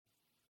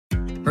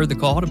Heard the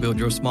call to build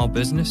your small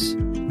business?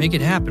 Make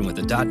it happen with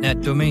a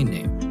 .net domain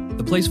name,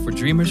 the place for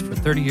dreamers for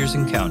 30 years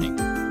and counting.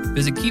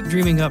 Visit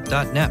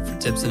keepdreamingup.net for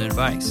tips and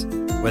advice,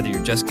 whether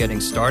you're just getting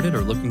started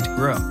or looking to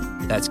grow.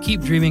 That's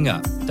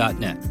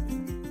keepdreamingup.net.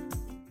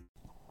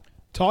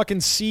 Talking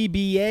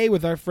CBA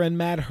with our friend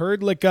Matt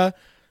Hrdlicka.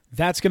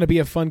 That's going to be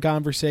a fun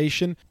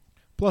conversation.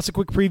 Plus a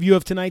quick preview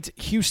of tonight's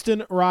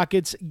Houston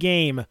Rockets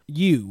game.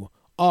 You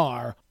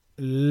are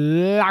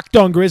Locked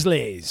On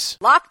Grizzlies.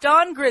 Locked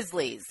On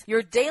Grizzlies,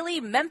 your daily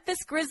Memphis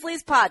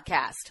Grizzlies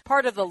podcast.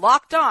 Part of the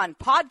Locked On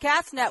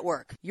Podcast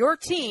Network. Your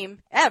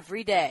team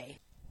every day.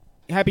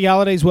 Happy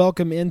holidays.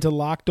 Welcome into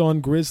Locked On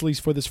Grizzlies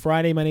for this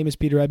Friday. My name is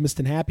Peter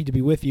Edmiston. Happy to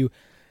be with you.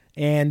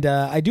 And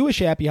I do wish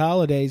you happy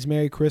holidays.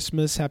 Merry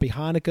Christmas. Happy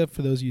Hanukkah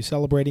for those of you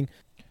celebrating.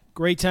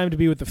 Great time to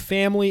be with the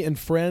family and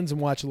friends and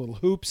watch a little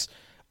hoops.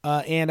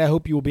 And I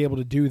hope you will be able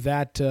to do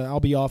that. I'll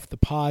be off the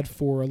pod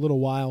for a little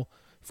while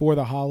for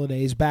the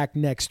holidays, back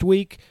next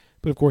week.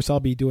 But, of course, I'll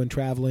be doing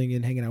traveling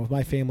and hanging out with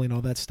my family and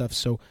all that stuff.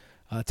 So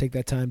take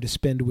that time to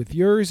spend with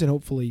yours, and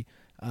hopefully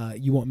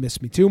you won't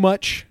miss me too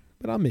much.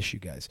 But I'll miss you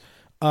guys.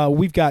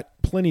 We've got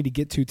plenty to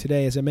get to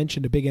today. As I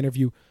mentioned, a big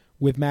interview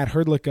with Matt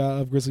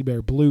Hrdlicka of Grizzly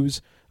Bear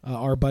Blues.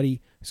 Our buddy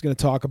is going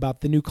to talk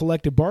about the new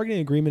collective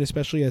bargaining agreement,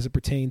 especially as it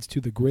pertains to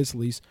the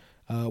Grizzlies.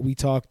 We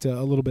talked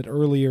a little bit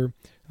earlier,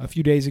 a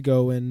few days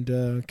ago,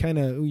 and kind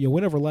of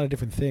went over a lot of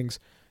different things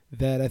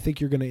that I think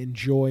you're going to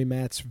enjoy.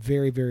 Matt's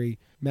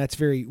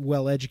very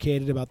well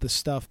educated about this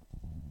stuff,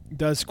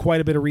 does quite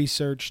a bit of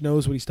research,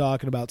 knows what he's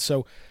talking about.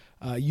 So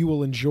you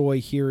will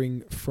enjoy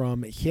hearing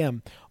from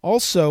him.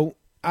 Also,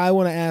 I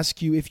want to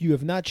ask you, if you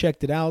have not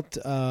checked it out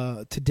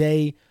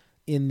today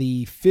in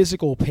the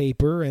physical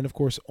paper and, of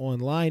course,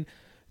 online,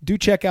 do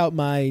check out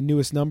my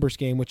newest numbers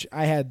game, which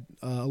I had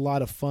a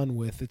lot of fun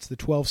with. It's the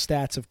 12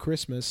 Stats of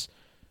Christmas.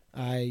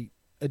 I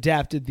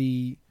adapted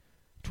the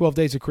 12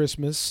 Days of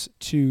Christmas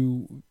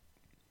to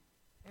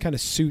kind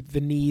of suit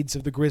the needs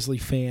of the Grizzly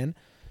fan,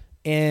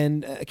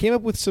 and I came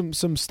up with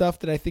some stuff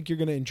that I think you're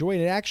going to enjoy.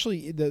 And it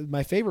actually,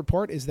 my favorite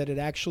part is that it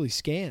actually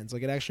scans,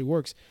 like it actually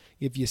works.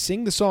 If you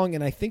sing the song,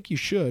 and I think you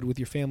should with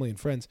your family and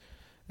friends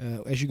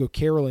as you go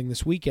caroling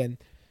this weekend,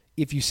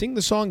 if you sing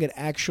the song, it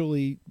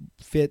actually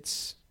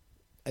fits,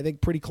 I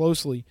think, pretty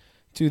closely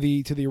to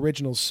the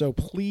originals. So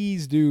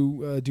please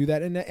do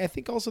that. And I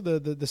think also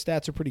the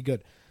stats are pretty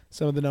good.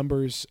 Some of the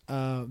numbers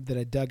that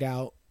I dug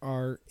out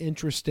are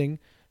interesting.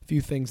 A few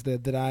things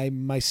that I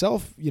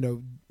myself,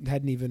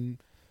 hadn't even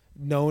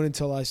known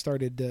until I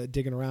started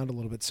digging around a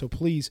little bit. So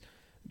please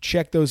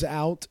check those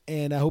out,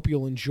 and I hope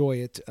you'll enjoy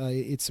it.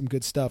 It's some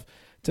good stuff.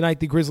 Tonight,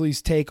 the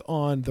Grizzlies take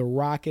on the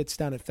Rockets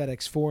down at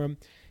FedEx Forum,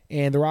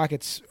 and the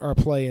Rockets are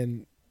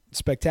playing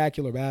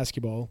spectacular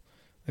basketball.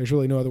 There's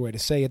really no other way to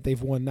say it.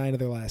 They've won 9 of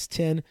their last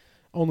 10.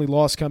 Only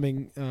loss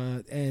coming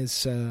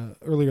as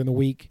earlier in the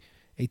week,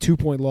 a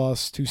 2-point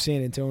loss to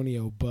San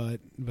Antonio,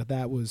 but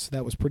that was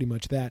pretty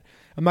much that.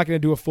 I'm not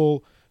going to do a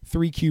full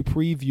 3Q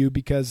preview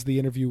because the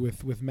interview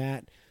with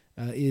Matt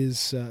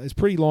is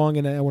pretty long,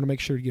 and I want to make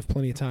sure to give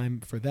plenty of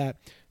time for that.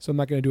 So I'm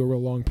not going to do a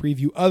real long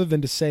preview, other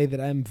than to say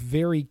that I'm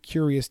very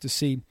curious to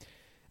see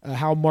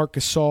how Marc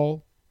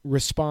Gasol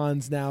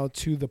responds now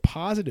to the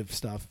positive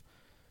stuff.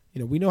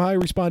 We know how he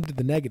responded to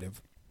the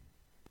negative.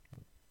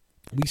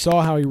 We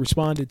saw how he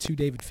responded to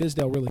David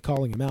Fizdale really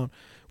calling him out.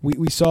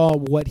 We saw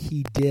what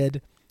he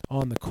did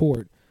on the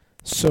court.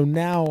 So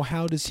now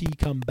how does he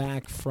come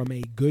back from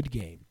a good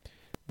game?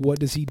 What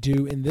does he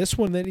do in this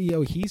one that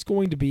he's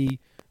going to be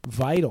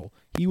vital?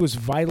 He was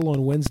vital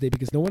on Wednesday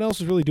because no one else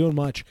was really doing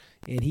much,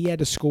 and he had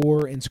to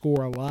score and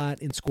score a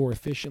lot and score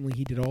efficiently.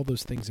 He did all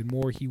those things and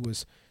more. He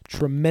was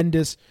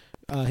tremendous.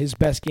 His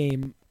best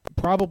game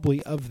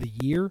probably of the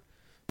year,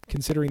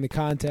 considering the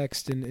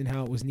context and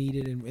how it was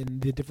needed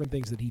and the different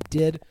things that he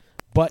did.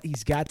 But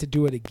he's got to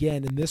do it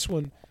again, and this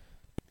one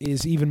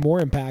is even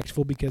more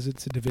impactful because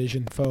it's a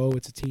division foe.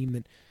 It's a team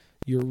that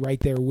you're right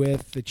there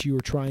with, that you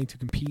are trying to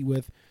compete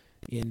with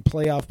in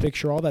playoff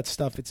picture, all that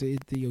stuff.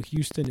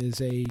 Houston is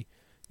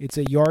it's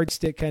a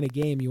yardstick kind of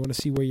game. You want to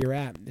see where you're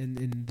at,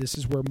 and this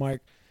is where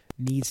Marc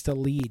needs to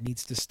lead,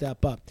 needs to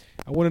step up.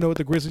 I want to know what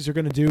the Grizzlies are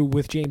going to do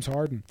with James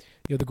Harden.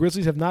 The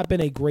Grizzlies have not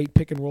been a great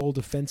pick-and-roll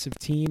defensive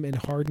team, and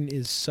Harden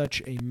is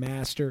such a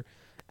master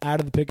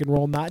out of the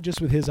pick-and-roll, not just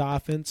with his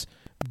offense,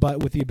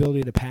 but with the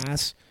ability to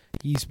pass.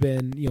 He's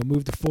been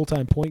moved to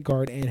full-time point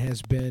guard and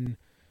has been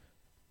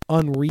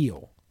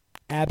unreal,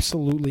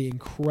 absolutely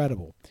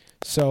incredible.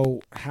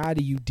 So how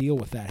do you deal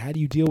with that? How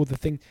do you deal with the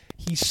thing?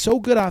 He's so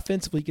good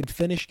offensively, he can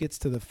finish, gets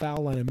to the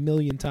foul line a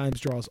million times,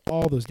 draws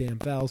all those damn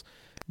fouls,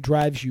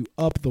 drives you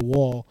up the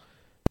wall.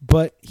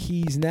 But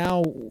he's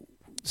now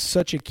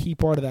such a key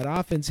part of that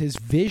offense. His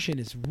vision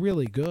is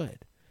really good.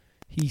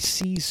 He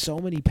sees so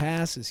many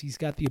passes. He's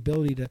got the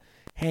ability to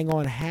hang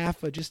on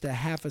just a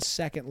half a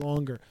second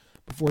longer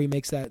before he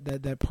makes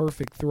that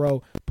perfect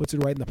throw, puts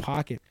it right in the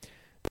pocket.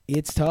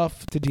 It's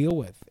tough to deal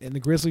with, and the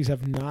Grizzlies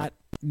have not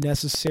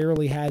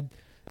necessarily had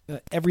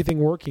everything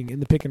working in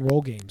the pick and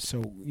roll game.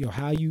 So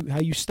how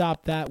you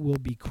stop that will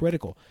be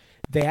critical.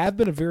 They have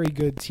been a very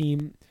good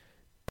team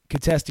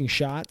contesting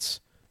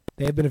shots.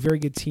 They have been a very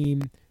good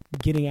team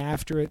getting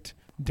after it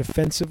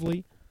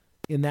defensively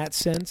in that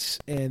sense,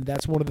 and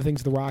that's one of the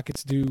things the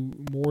Rockets do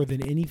more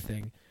than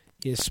anything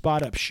is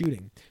spot-up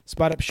shooting.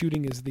 Spot-up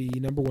shooting is the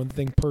number one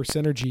thing per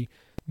synergy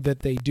that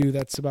they do.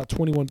 That's about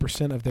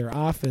 21% of their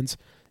offense,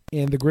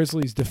 and the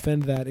Grizzlies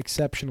defend that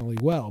exceptionally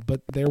well,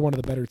 but they're one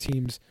of the better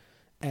teams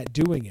at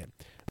doing it.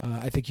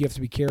 I think you have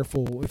to be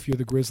careful if you're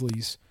the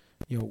Grizzlies,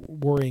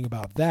 worrying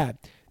about that.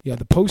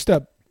 The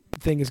post-up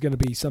thing is going to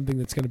be something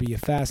that's going to be a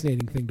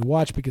fascinating thing to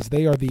watch because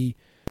the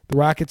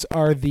Rockets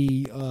are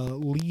the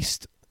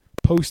least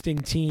posting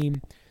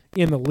team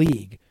in the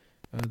league.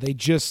 They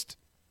just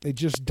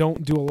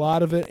don't do a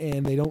lot of it,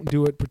 and they don't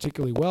do it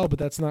particularly well, but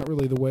that's not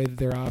really the way that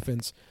their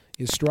offense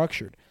is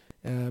structured.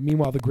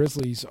 Meanwhile, the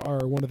Grizzlies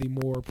are one of the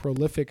more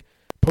prolific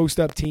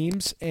post-up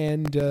teams,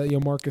 and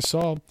Marc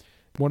Gasol,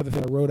 one of the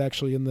things I wrote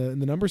actually in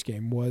the numbers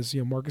game was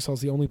Marc Gasol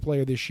is the only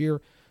player this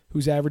year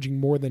who's averaging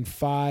more than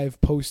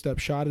 5 post-up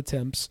shot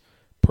attempts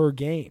per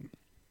game.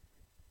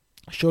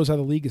 Shows how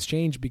the league has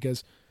changed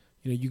because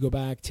you go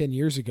back 10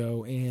 years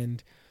ago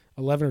and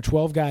 11 or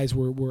 12 guys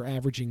were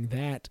averaging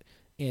that,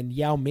 and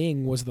Yao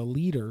Ming was the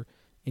leader,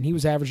 and he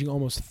was averaging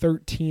almost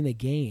 13 a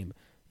game.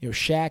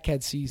 Shaq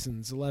had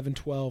seasons 11,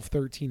 12,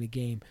 13 a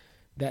game.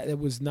 That it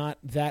was not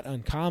that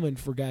uncommon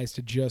for guys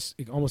to just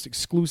almost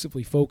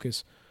exclusively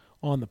focus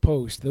on the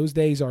post. Those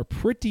days are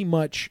pretty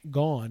much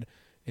gone,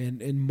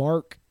 and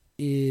Mark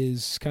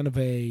is kind of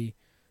the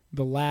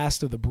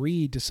last of the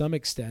breed to some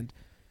extent.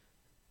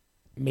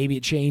 Maybe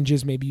it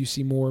changes. Maybe you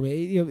see more.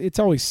 It's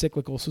always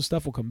cyclical, so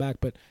stuff will come back.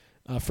 But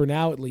for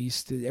now, at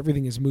least,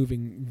 everything is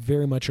moving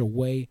very much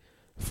away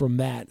from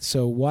that.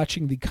 So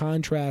watching the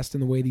contrast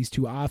in the way these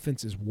two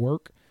offenses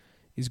work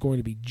is going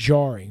to be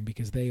jarring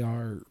because they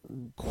are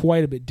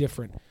quite a bit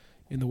different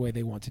in the way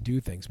they want to do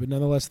things. But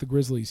nonetheless, the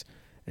Grizzlies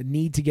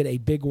need to get a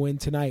big win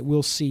tonight.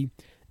 We'll see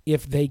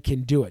if they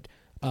can do it.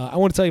 I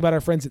want to tell you about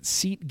our friends at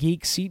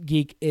SeatGeek.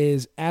 SeatGeek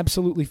is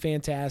absolutely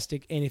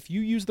fantastic. And if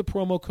you use the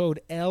promo code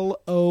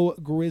LO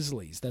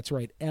Grizzlies, that's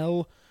right,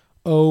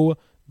 LO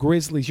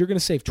Grizzlies, you're going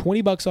to save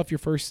 $20 off your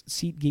first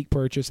SeatGeek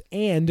purchase,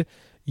 and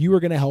you are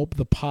going to help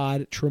the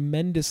pod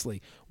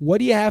tremendously. What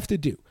do you have to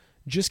do?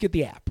 Just get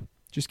the app.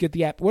 Just get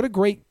the app. What a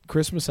great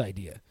Christmas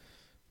idea.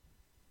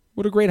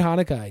 What a great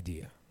Hanukkah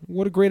idea.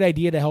 What a great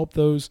idea to help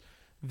those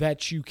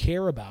that you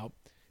care about.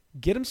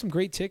 Get them some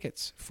great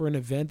tickets for an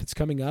event that's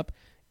coming up.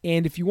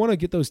 And if you want to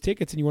get those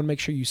tickets and you want to make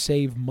sure you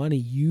save money,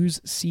 use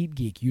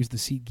SeatGeek. Use the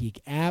SeatGeek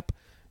app.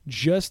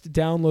 Just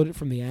download it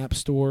from the App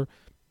Store.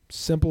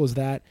 Simple as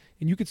that.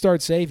 And you can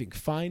start saving.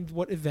 Find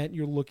what event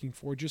you're looking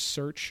for. Just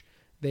search.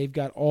 They've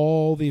got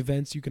all the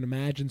events you can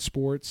imagine,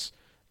 sports,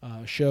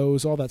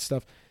 shows, all that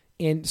stuff.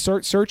 And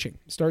start searching.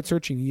 Start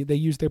searching. They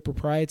use their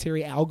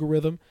proprietary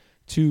algorithm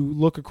to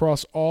look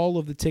across all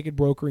of the ticket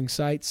brokering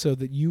sites so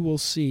that you will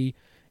see,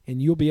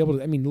 and you'll be able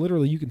to,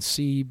 literally you can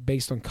see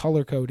based on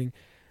color coding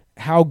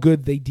how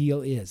good the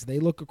deal is. They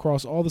look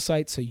across all the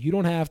sites so you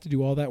don't have to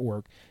do all that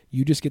work.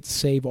 You just get to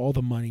save all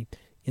the money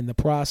in the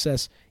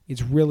process.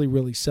 It's really,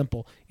 really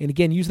simple. And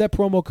again, use that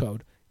promo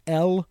code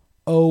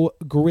LO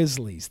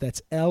Grizzlies.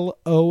 That's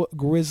LO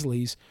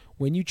Grizzlies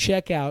when you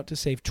check out to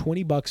save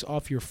 $20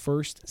 off your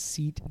first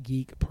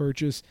SeatGeek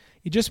purchase.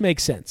 It just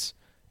makes sense.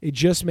 It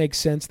just makes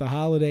sense. The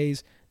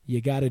holidays, you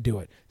got to do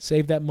it.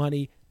 Save that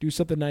money. Do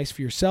something nice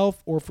for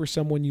yourself or for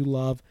someone you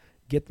love.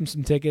 Get them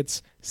some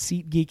tickets.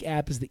 SeatGeek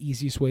app is the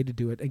easiest way to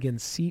do it. Again,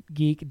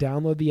 SeatGeek.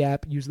 Download the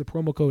app. Use the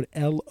promo code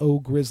LO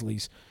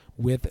Grizzlies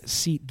with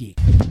SeatGeek.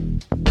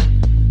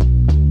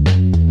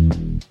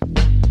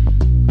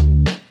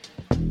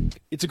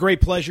 It's a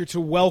great pleasure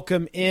to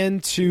welcome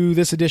into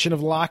this edition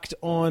of Locked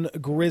On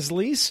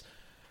Grizzlies.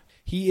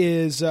 He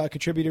is a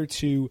contributor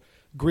to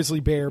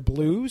Grizzly Bear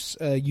Blues.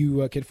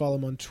 You can follow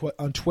him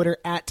on Twitter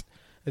at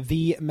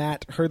the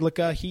Matt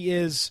Hrdlicka. He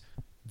is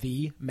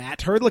the Matt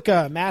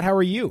Hrdlicka. Matt, how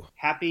are you?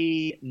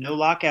 Happy No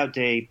Lockout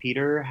Day,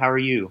 Peter. How are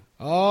you?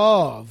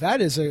 Oh,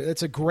 that's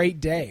a great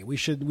day. We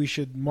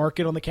should mark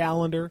it on the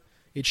calendar.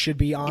 It should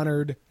be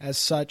honored as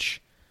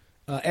such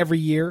every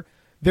year.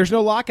 There's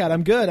no lockout.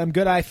 I'm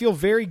good. I feel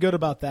very good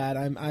about that.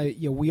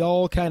 We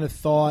all kind of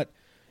thought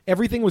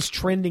everything was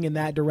trending in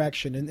that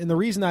direction, and the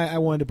reason I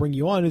wanted to bring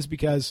you on is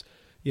because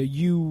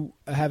you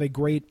have a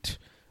great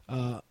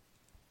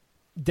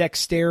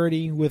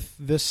dexterity with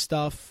this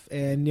stuff,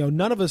 and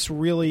none of us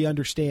really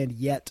understand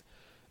yet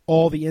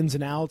all the ins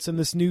and outs, and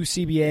this new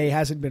CBA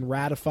hasn't been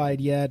ratified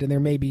yet, and there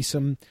may be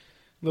some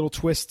little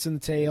twists in the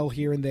tail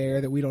here and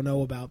there that we don't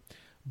know about.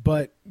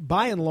 But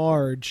by and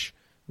large,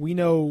 we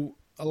know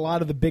a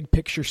lot of the big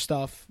picture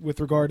stuff with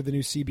regard to the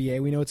new CBA.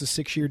 We know it's a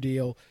 6-year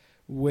deal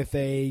with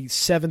a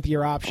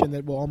 7th-year option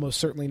that will almost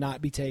certainly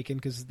not be taken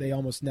because they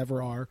almost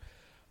never are.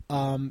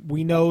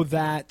 We know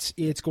that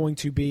it's going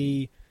to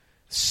be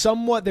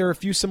somewhat, there are a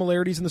few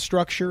similarities in the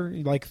structure,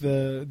 like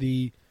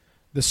the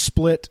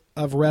split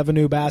of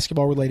revenue,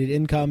 basketball-related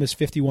income is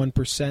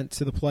 51%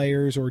 to the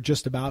players, or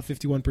just about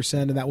 51%,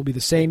 and that will be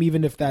the same,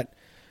 even if that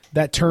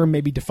term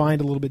may be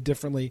defined a little bit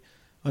differently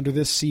under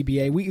this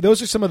CBA.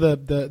 Those are some of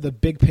the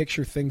big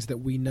picture things that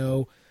we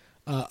know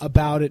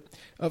about it.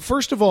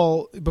 First of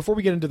all, before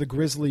we get into the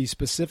Grizzlies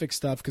specific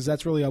stuff, because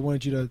that's really I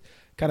wanted you to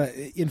kind of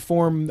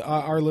inform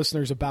our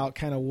listeners about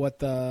kind of what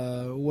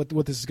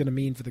this is going to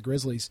mean for the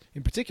Grizzlies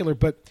in particular.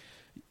 But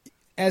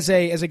as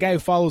a guy who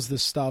follows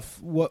this stuff,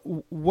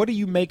 what do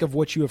you make of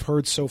what you have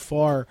heard so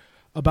far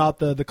about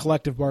the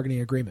collective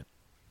bargaining agreement?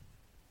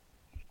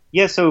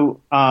 Yeah,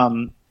 so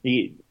I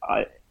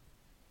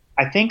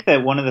think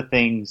that one of the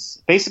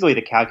things, basically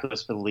the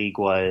calculus for the league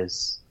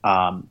was,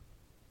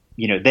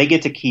 they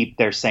get to keep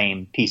their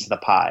same piece of the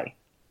pie.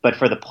 But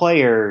for the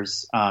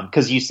players,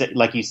 because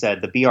like you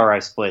said, the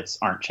BRI splits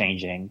aren't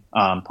changing.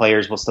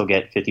 Players will still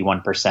get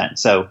 51%.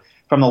 So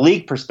from the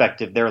league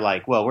perspective, they're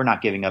like, well, we're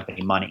not giving up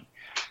any money.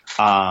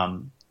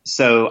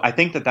 So I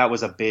think that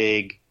was a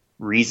big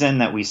reason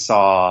that we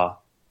saw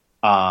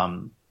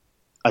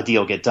a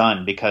deal get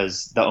done,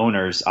 because the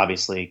owners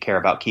obviously care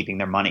about keeping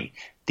their money.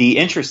 The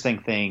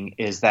interesting thing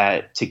is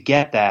that to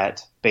get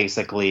that,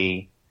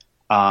 basically,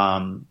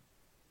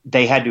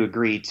 they had to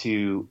agree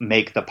to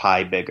make the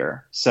pie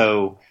bigger.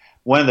 So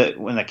when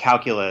the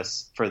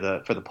calculus for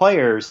the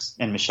players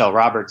and Michelle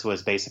Roberts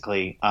was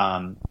basically,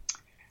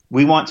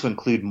 we want to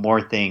include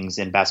more things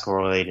in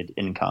basketball-related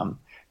income.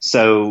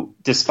 So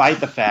despite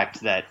the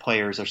fact that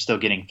players are still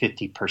getting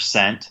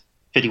 51%,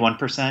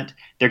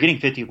 they're getting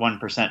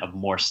 51% of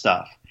more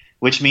stuff,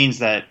 which means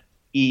that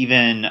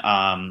even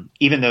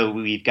though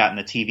we've gotten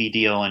the TV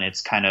deal and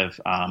it's kind of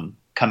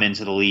come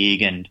into the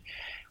league and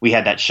we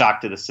had that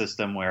shock to the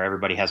system where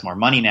everybody has more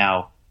money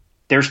now,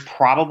 there's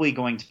probably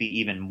going to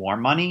be even more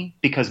money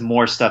because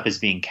more stuff is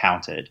being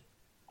counted.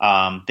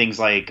 Things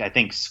like, I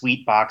think,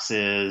 suite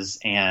boxes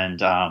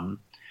and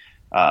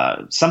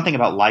something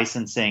about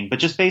licensing, but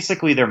just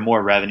basically there are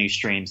more revenue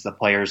streams the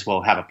players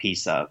will have a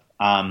piece of.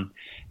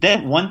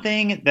 Then one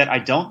thing that I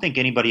don't think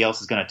anybody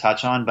else is going to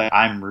touch on, but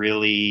I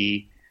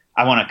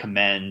want to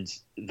commend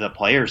the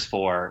players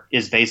for,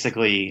 is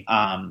basically,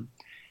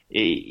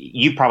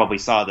 you probably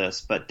saw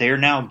this, but they're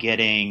now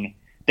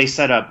they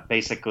set up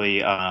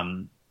basically,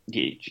 I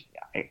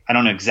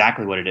don't know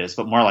exactly what it is,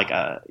 but more like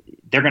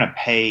they're going to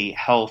pay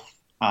health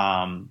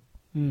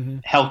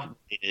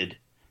related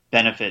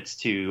benefits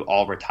to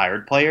all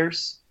retired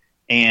players.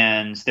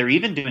 And they're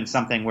even doing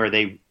something where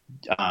they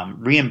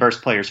reimburse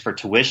players for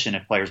tuition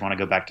if players want to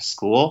go back to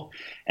school.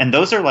 And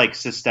those are like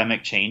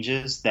systemic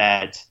changes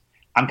that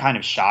I'm kind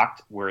of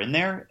shocked we're in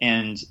there.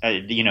 And,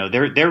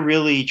 they're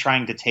really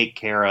trying to take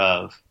care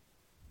of,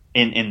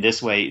 in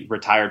this way,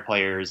 retired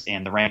players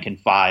and the rank and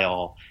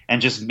file,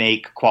 and just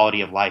make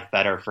quality of life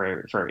better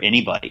for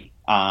anybody.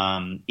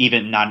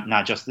 Even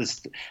not just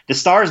this. The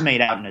Stars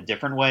made out in a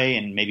different way,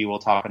 and maybe we'll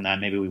talk on that,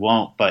 maybe we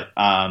won't. But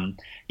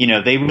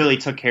they really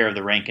took care of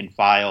the rank and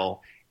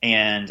file,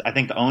 and I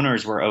think the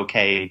owners were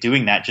okay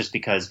doing that just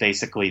because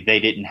basically they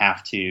didn't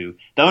have to.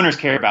 The owners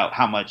care about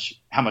how much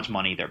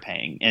money they're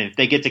paying, and if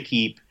they get to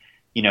keep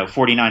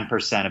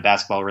 49% of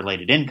basketball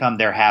related income,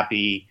 they're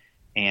happy,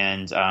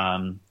 and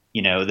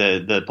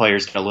the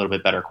players get a little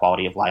bit better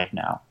quality of life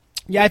now.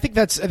 Yeah, I think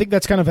that's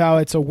kind of how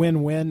it's a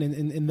win-win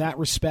in that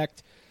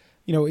respect.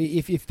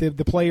 If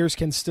the players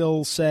can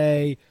still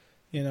say,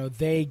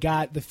 they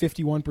got the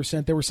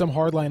 51%. There were some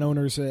hardline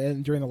owners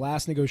during the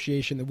last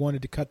negotiation that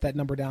wanted to cut that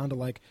number down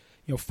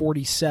to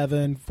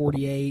 47,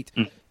 48,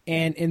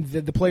 and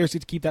the players get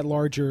to keep that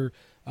larger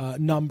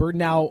number.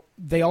 Now,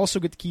 they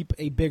also get to keep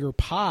a bigger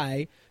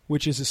pie,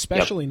 which is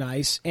especially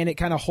nice, and it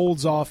kind of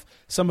holds off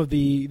some of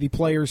the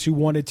players who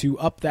wanted to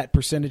up that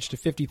percentage to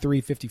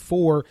 53,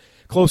 54,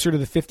 closer to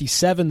the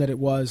 57 that it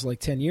was like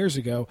 10 years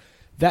ago.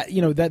 That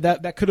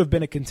that could have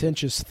been a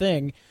contentious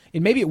thing,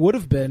 and maybe it would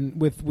have been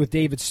with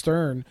David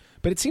Stern,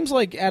 but it seems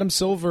like Adam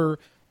Silver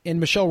and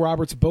Michelle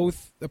Roberts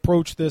both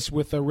approached this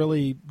with a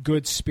really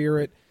good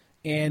spirit,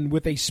 and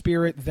with a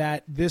spirit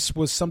that this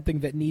was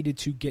something that needed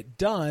to get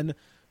done,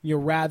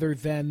 rather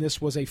than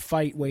this was a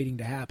fight waiting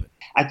to happen.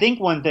 I think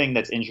one thing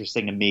that's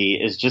interesting to me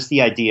is just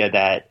the idea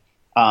that,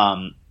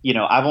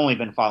 I've only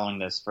been following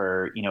this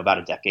for, about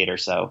a decade or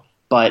so,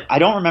 but I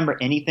don't remember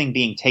anything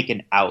being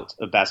taken out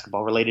of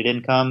basketball-related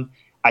income.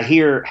 I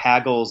hear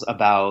haggles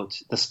about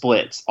the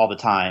splits all the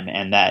time,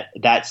 and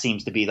that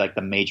seems to be like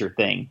the major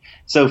thing.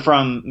 So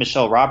from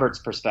Michelle Roberts'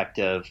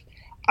 perspective,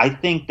 I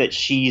think that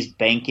she's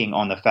banking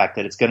on the fact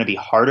that it's going to be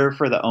harder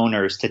for the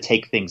owners to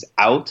take things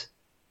out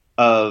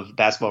of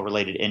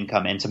basketball-related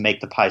income and to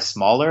make the pie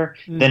smaller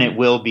than it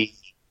will be.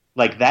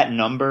 Like that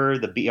number,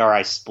 the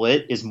BRI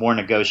split, is more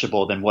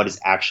negotiable than what is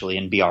actually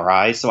in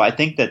BRI. So I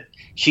think that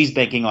she's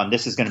banking on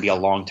this is going to be a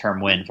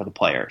long-term win for the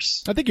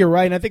players. I think you're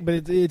right. And I think,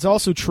 but it's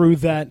also true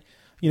that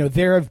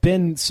there have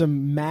been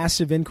some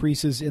massive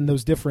increases in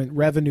those different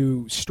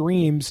revenue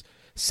streams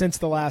since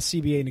the last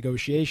CBA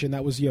negotiation.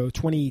 That was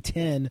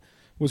 2010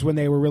 was when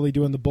they were really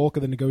doing the bulk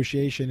of the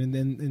negotiation, and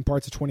then in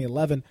parts of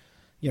 2011.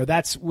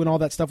 That's when all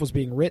that stuff was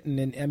being written.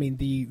 And I mean,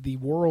 the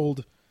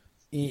world,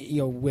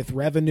 with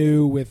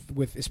revenue,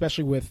 with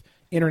especially with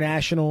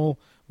international,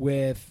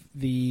 with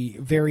the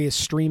various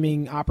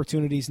streaming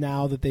opportunities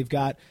now that they've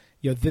got,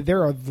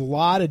 there are a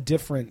lot of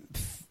different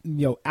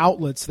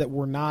outlets that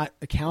were not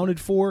accounted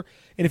for,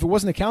 and if it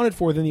wasn't accounted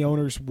for, then the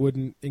owners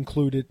wouldn't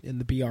include it in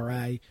the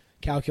BRI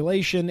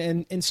calculation,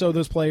 and so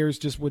those players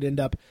just would end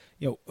up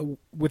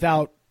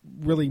without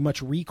really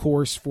much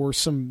recourse for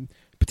some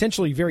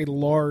potentially very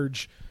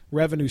large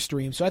revenue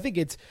streams. So I think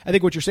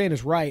what you're saying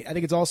is right. I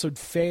think it's also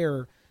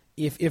fair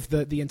if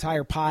the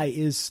entire pie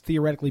is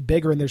theoretically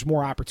bigger and there's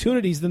more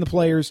opportunities, then the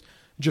players,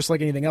 just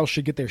like anything else,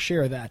 should get their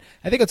share of that.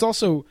 I think it's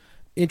also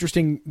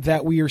interesting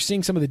that we are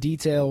seeing some of the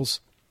details,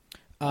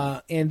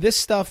 and this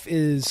stuff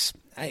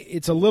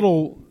it's a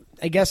little,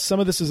 I guess some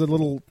of this is a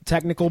little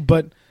technical,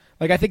 but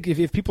I think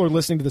if people are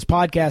listening to this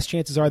podcast,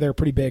 chances are they're a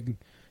pretty big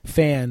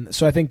fan.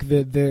 So I think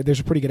that there's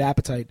a pretty good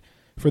appetite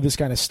for this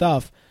kind of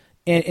stuff.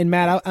 And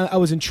Matt, I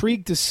was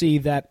intrigued to see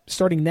that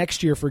starting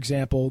next year, for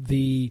example,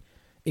 the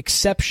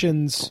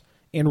exceptions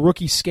and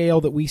rookie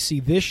scale that we see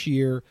this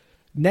year,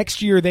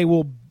 next year they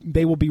will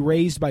be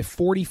raised by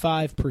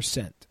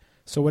 45%.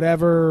 So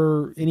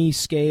whatever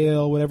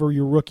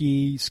your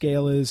rookie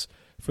scale is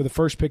for the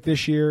first pick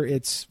this year,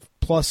 it's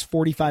plus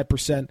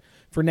 45%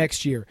 for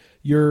next year.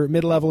 Your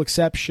mid-level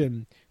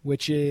exception,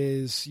 which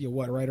is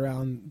right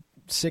around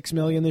 $6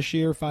 million this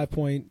year,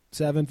 5.7,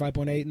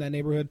 5.8 in that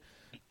neighborhood,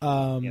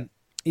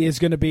 is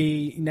going to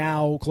be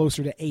now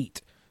closer to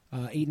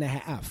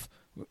 8.5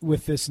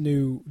 with this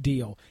new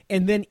deal.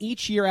 And then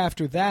each year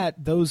after that,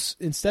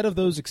 instead of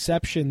those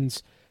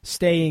exceptions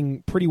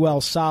staying pretty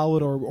well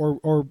solid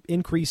or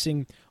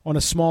increasing on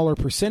a smaller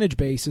percentage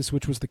basis,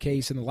 which was the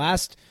case in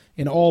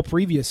all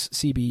previous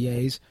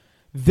CBAs,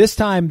 this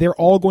time they're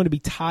all going to be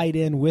tied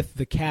in with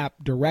the cap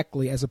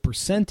directly as a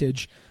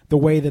percentage, the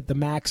way that the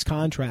max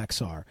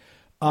contracts are.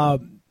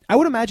 I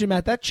would imagine,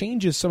 Matt, that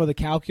changes some of the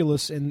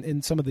calculus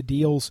in some of the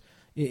deals,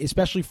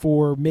 especially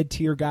for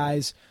mid-tier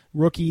guys,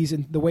 rookies,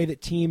 and the way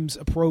that teams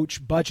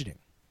approach budgeting.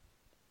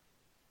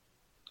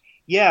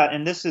 Yeah,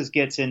 and this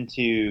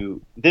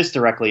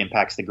directly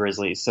impacts the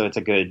Grizzlies, so it's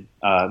a good,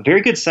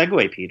 very good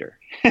segue, Peter.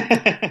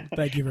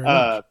 Thank you very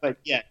much. But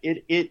yeah,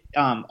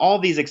 all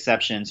these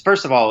exceptions.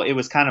 First of all, it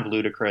was kind of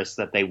ludicrous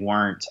that they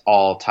weren't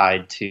all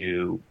tied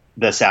to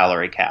the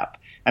salary cap.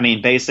 I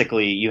mean,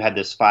 basically, you had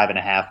this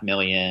 $5.5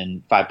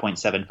 million,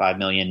 $5.75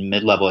 million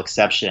mid-level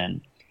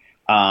exception.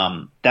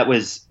 That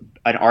was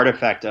an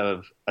artifact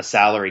of a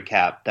salary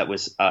cap that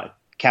was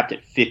capped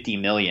at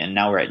 $50 million.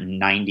 Now we're at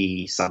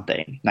 90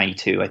 something,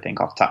 92, I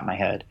think, off the top of my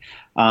head.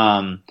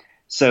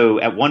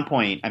 So at one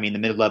point, I mean, the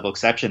mid-level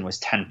exception was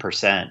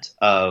 10%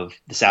 of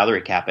the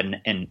salary cap,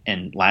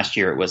 and last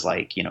year it was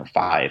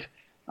 5.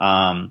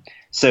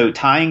 So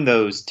tying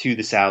those to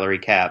the salary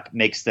cap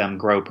makes them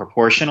grow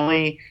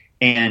proportionally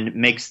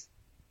and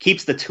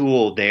keeps the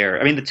tool there.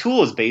 I mean, the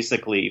tool is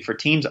basically for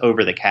teams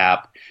over the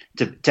cap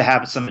to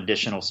have some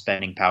additional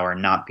spending power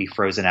and not be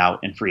frozen out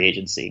in free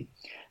agency.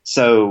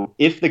 So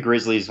if the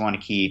Grizzlies want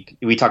to keep,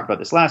 we talked about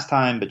this last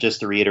time, but just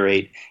to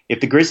reiterate,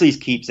 if the Grizzlies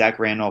keep Zach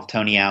Randolph,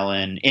 Tony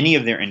Allen, any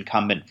of their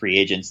incumbent free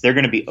agents, they're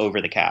going to be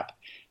over the cap.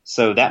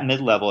 So that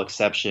mid-level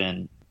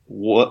exception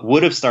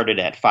would have started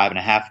at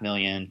 $5.5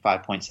 million,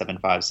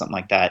 5.75, something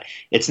like that.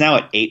 It's now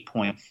at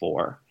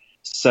 8.4.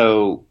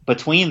 So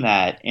between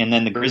that, and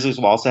then the Grizzlies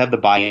will also have the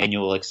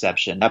biannual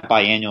exception. That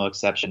biannual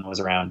exception was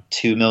around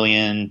 $2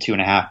 million,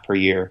 2.5 per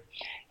year.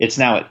 It's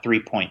now at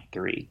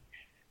 3.3.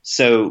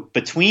 So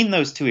between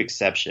those two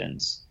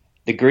exceptions,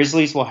 the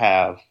Grizzlies will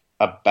have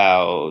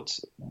about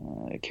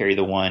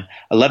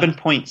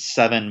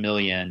 $11.7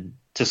 million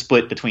to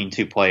split between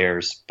two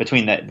players,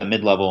 between the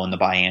mid-level and the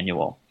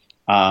biannual.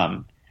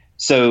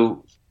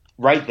 So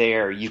right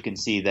there, you can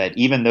see that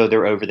even though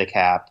they're over the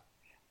cap,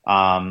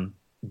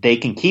 they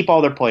can keep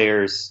all their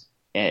players,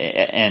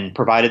 and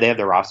provided they have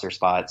their roster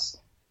spots,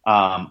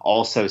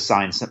 also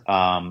sign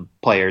some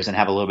players and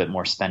have a little bit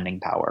more spending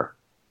power.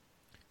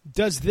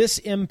 Does this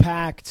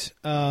impact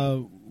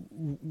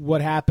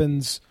what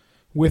happens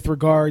with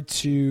regard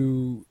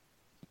to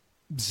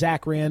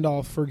Zach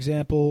Randolph, for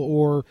example,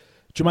 or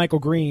JaMychal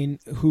Green,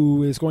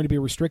 who is going to be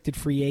a restricted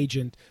free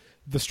agent?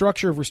 The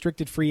structure of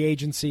restricted free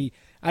agency,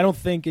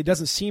 it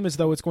doesn't seem as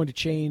though it's going to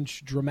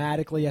change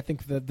dramatically. I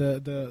think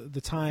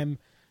the time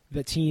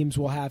that teams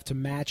will have to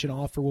match an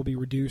offer will be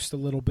reduced a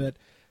little bit.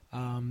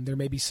 There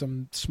may be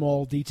some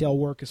small detail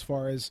work as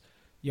far as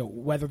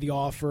whether the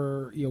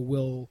offer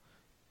will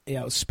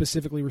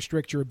specifically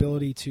restrict your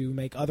ability to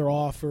make other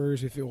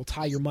offers, if it will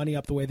tie your money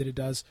up the way that it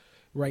does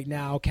right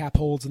now, cap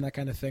holds and that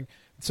kind of thing.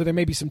 So there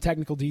may be some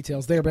technical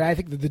details there, but I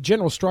think that the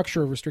general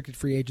structure of restricted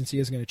free agency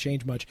isn't going to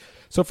change much.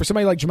 So for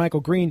somebody like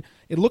JaMychal Green,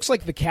 it looks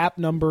like the cap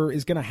number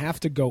is going to have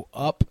to go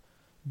up.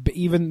 But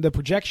even the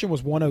projection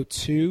was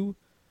 102,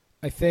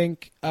 I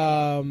think,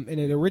 and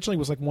it originally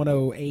was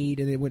 108,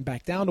 and it went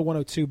back down to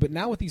 102. But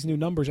now with these new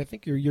numbers, I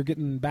think you're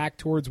getting back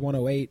towards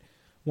 108,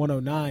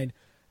 109.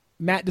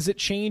 Matt, does it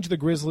change the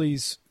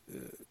Grizzlies'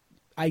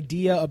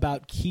 idea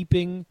about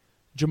keeping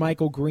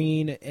JaMychal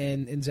Green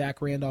and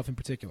Zach Randolph in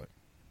particular?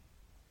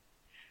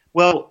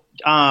 Well,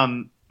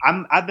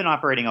 I've been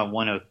operating on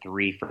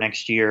 103 for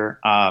next year,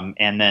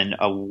 and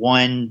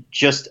then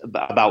just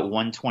about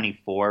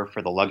 124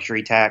 for the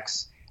luxury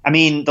tax. I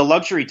mean, the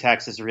luxury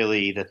tax is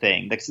really the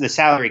thing. The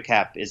salary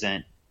cap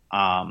isn't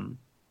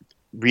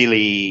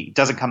really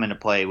doesn't come into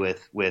play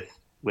with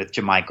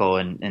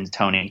JaMychal and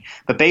Tony.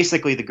 But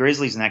basically, the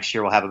Grizzlies next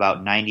year will have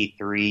about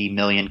 93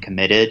 million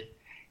committed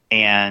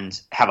and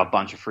have a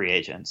bunch of free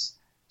agents.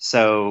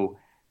 So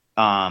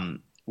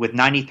with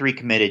 93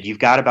 committed, you've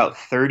got about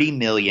 30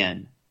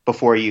 million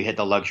before you hit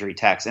the luxury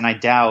tax. And I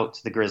doubt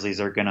the Grizzlies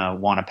are going to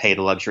want to pay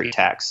the luxury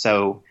tax.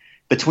 So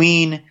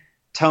between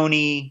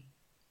Tony,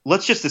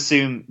 let's just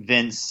assume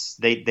Vince,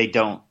 they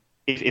don't,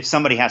 if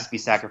somebody has to be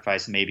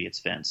sacrificed, maybe it's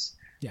Vince.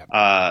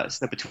 Yeah.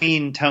 So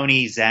between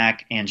Tony,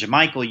 Zach, and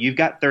JaMychal, you've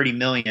got 30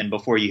 million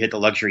before you hit the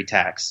luxury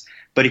tax.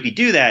 But if you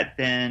do that,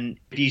 then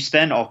if you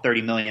spend all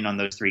 30 million on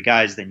those three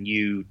guys, then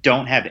you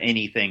don't have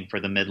anything for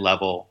the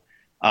mid-level.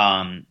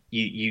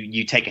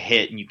 You take a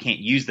hit and you can't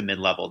use the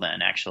mid-level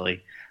then,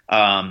 actually.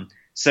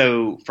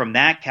 So from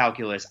that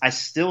calculus, I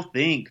still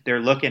think they're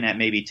looking at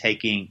maybe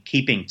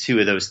keeping two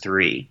of those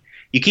three.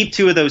 You keep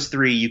two of those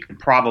three, you can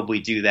probably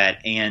do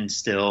that and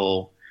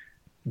still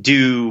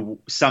do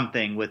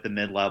something with the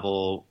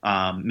mid-level.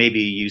 Maybe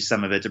use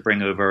some of it to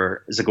bring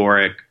over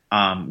Zagorek,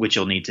 which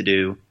you'll need to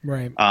do.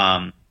 Right.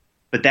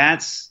 But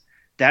that's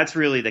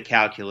really the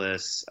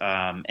calculus.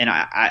 And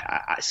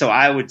so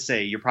I would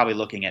say you're probably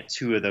looking at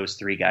two of those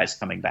three guys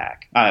coming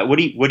back. What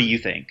do you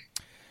think?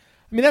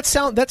 I mean,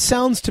 that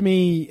sounds to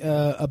me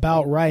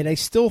about right. I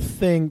still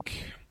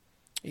think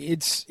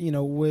it's,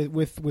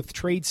 with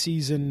trade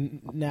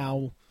season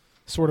now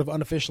sort of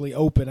unofficially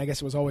open. I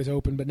guess it was always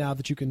open, but now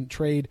that you can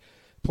trade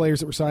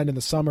players that were signed in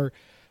the summer,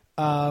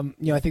 I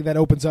think that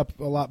opens up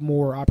a lot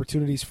more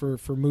opportunities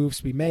for moves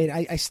to be made.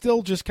 I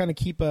still just kind of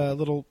keep a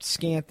little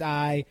scant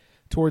eye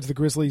towards the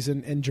Grizzlies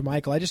and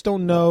JaMychal. I just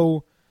don't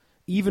know,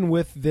 even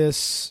with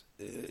this,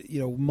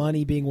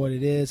 money being what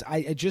it is,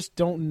 I just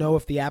don't know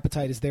if the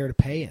appetite is there to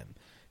pay him.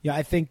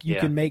 I think you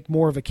can make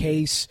more of a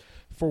case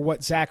for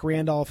what Zach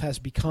Randolph has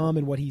become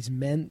and what he's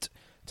meant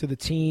to the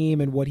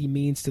team and what he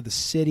means to the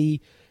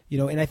city.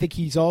 And I think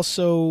he's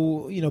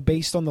also,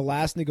 based on the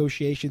last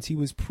negotiations, he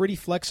was pretty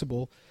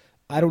flexible.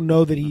 I don't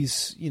know that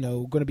he's,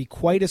 going to be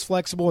quite as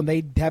flexible, and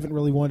they haven't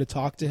really wanted to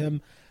talk to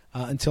him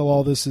until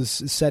all this is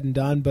said and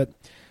done. But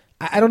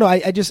I don't know.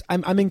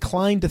 I'm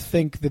inclined to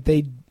think that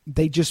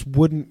they just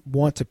wouldn't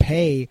want to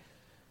pay,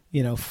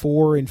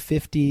 $4 and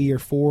 $50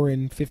 or $4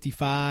 and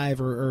 $55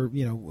 or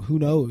who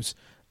knows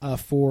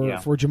for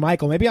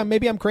JaMychal.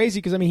 Maybe I'm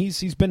crazy because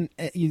he's been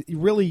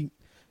really,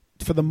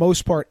 for the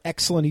most part,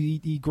 excellent.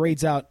 He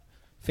grades out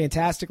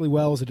fantastically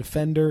well as a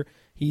defender.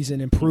 He's an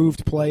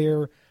improved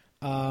player.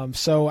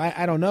 So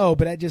I don't know,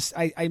 but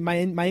my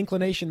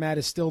inclination, Matt,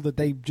 is still that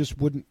they just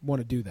wouldn't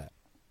want to do that.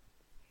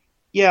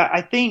 Yeah,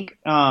 I think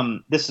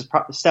this is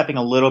stepping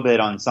a little bit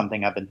on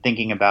something I've been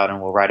thinking about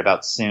and we'll write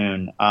about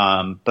soon.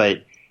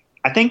 But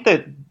I think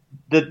that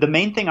the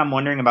main thing I'm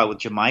wondering about with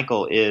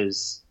JaMychal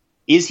is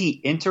he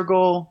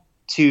integral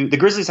to – the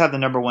Grizzlies have the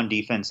number one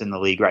defense in the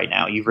league right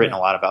now. You've written a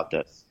lot about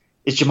this.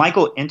 Is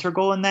JaMychal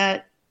integral in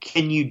that?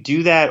 Can you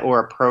do that or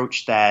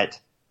approach that,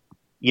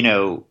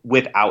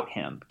 without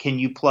him? Can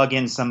you plug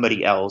in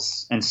somebody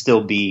else and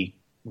still be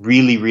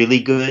really,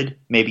 really good?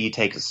 Maybe you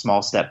take a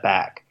small step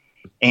back.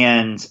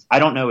 And I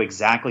don't know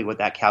exactly what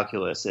that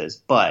calculus is,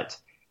 but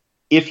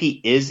if he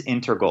is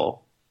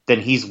integral, then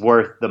he's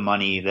worth the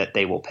money that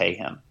they will pay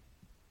him,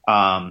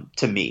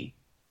 to me.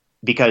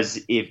 Because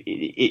if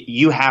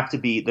you have to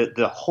be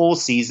the whole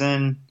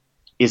season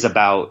is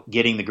about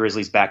getting the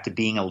Grizzlies back to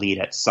being elite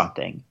at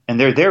something. And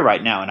they're there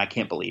right now, and I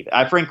can't believe it.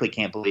 I frankly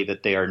can't believe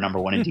that they are number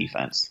one in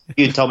defense. If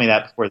you had told me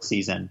that before the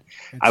season,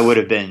 I would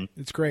have been,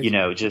 it's crazy.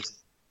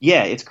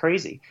 It's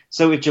crazy.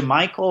 So if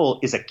JaMychal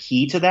is a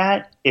key to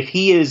that, if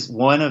he is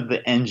one of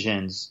the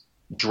engines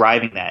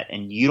driving that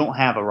and you don't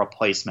have a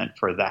replacement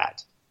for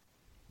that,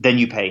 then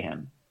you pay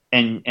him.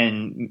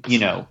 And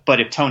but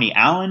if Tony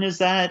Allen is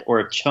that, or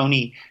if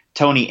Tony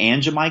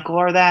and JaMychal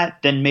are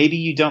that, then maybe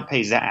you don't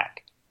pay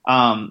Zach.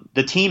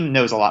 The team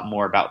knows a lot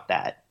more about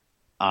that,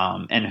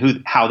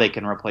 and how they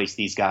can replace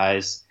these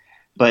guys.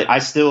 But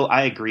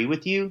I agree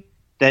with you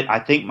that I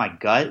think my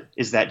gut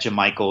is that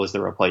JaMychal is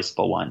the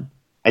replaceable one.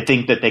 I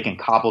think that they can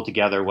cobble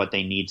together what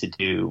they need to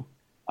do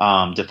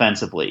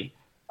defensively.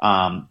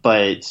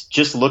 But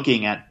just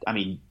looking at,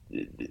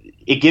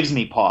 it gives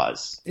me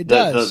pause. It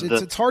does.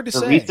 It's hard to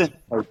say. Reason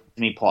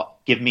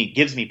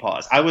gives me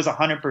pause. I was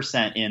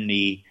 100% in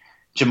the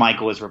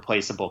JaMychal is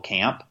replaceable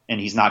camp, and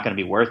he's not going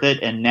to be worth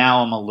it. And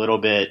now I'm a little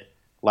bit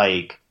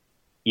like,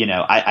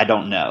 I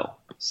don't know.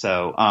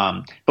 So,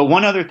 but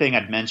one other thing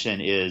I'd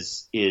mention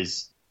is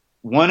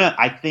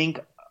I think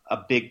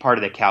a big part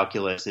of the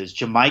calculus is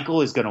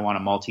JaMychal is going to want a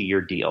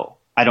multi-year deal.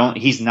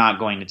 He's not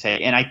going to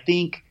take, and I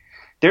think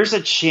there's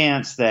a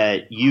chance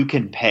that you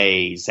can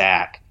pay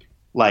Zach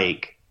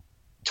like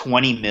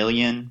 $20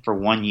 million for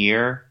 1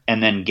 year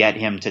and then get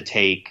him to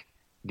take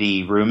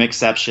the room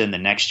exception the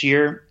next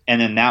year.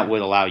 And then that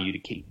would allow you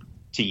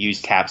to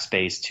use cap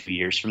space 2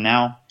 years from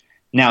now.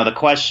 Now the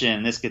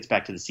question, this gets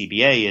back to the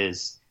CBA,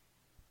 is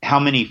how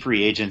many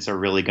free agents are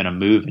really going to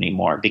move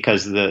anymore?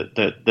 Because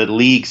the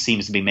league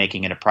seems to be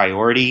making it a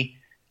priority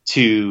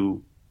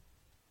to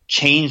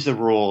change the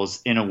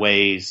rules in a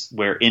ways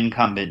where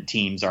incumbent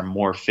teams are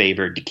more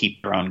favored to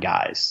keep their own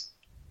guys.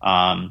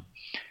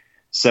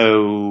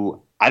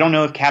 So I don't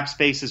know if cap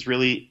space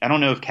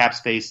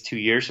 2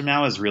 years from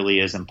now is really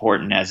as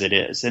important as it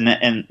is.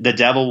 And the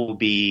devil will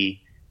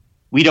be,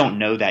 we don't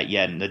know that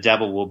yet. And the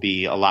devil will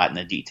be a lot in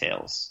the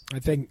details. I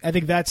think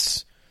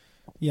that's,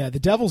 the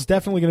devil's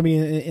definitely going to be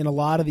in a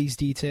lot of these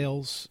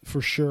details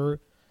for sure.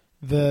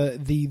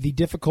 The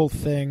difficult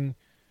thing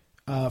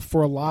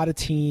for a lot of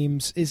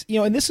teams is,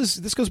 and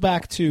this goes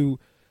back to,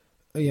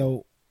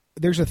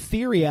 there's a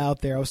theory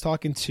out there. I was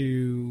talking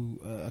to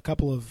a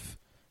couple of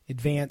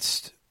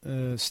advanced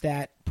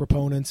stat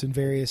proponents in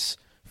various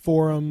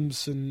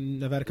forums,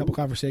 and I've had a couple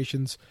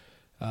conversations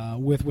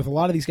with a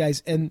lot of these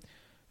guys. And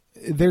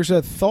there's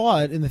a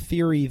thought in the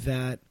theory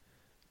that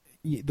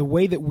the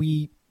way that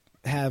we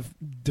have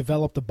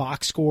developed the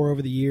box score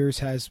over the years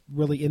has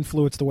really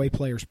influenced the way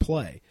players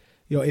play.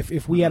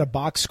 If we had a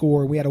box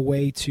score, we had a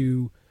way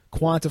to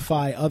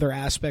quantify other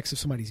aspects of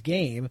somebody's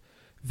game,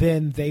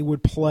 then they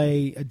would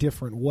play a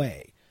different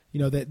way.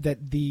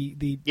 That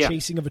the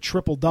chasing of a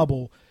triple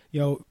double,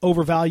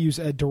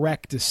 overvalues a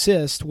direct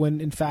assist when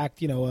in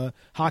fact, a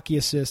hockey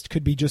assist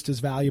could be just as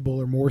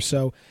valuable or more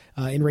so.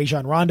 And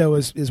Rajon Rondo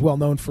is well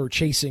known for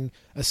chasing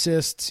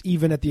assists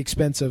even at the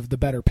expense of the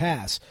better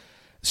pass.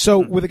 So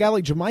with a guy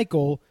like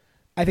JaMychal,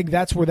 I think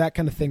that's where that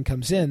kind of thing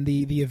comes in.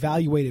 The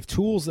evaluative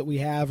tools that we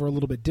have are a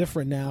little bit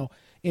different now,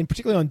 and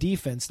particularly on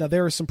defense. Now,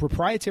 there are some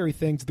proprietary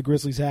things the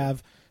Grizzlies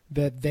have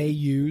that they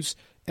use.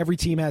 Every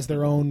team has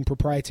their own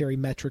proprietary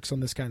metrics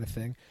on this kind of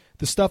thing.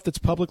 The stuff that's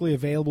publicly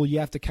available, you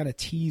have to kind of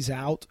tease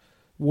out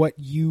what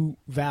you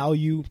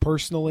value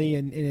personally,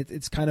 and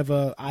it's kind of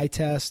a eye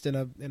test and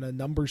a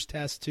numbers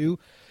test too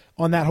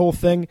on that whole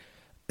thing.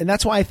 And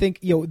that's why I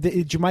think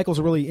JaMychal's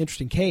a really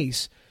interesting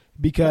case,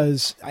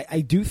 because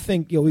I do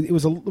think it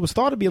was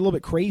thought to be a little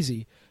bit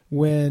crazy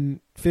when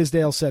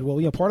Fizdale said,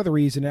 well, part of the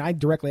reason, and I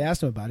directly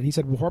asked him about it, and he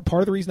said, well,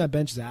 part of the reason I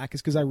bench Zach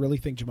is because I really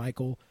think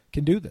JaMychal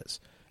can do this.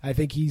 I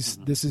think he's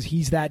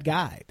that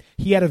guy.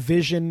 He had a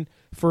vision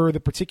for the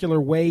particular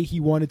way he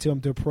wanted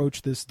him to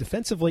approach this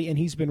defensively, and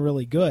he's been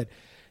really good.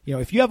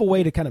 If you have a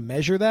way to kind of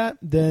measure that,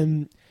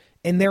 then,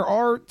 and there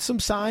are some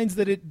signs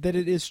that it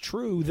is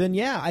true, then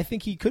I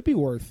think he could be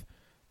worth,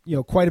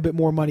 quite a bit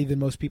more money than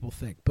most people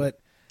think. But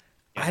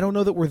I don't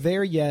know that we're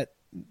there yet,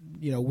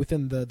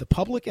 within the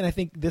public, and I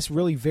think this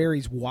really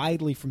varies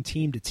widely from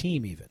team to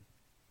team even.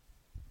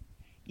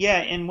 Yeah,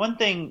 and one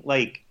thing,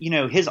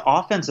 his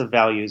offensive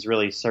value is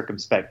really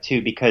circumspect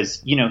too,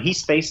 because, he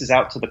spaces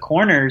out to the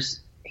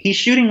corners. He's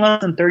shooting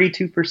less than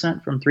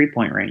 32% from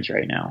three-point range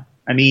right now.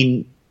 I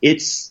mean,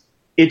 it's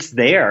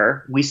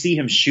there. We see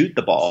him shoot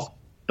the ball,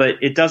 but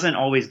it doesn't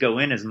always go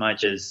in as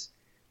much as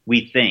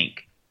we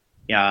think.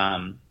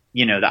 I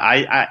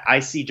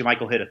see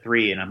JaMychal hit a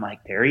three, and I'm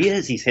like, there he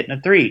is. He's hitting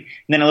a three. And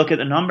then I look at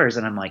the numbers,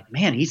 and I'm like,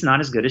 man, he's not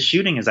as good at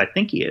shooting as I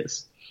think he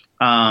is.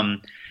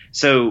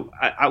 So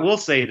I will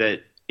say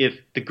that if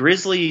the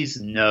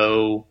Grizzlies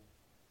know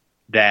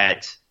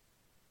that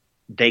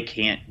they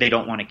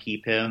don't want to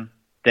keep him,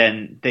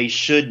 then they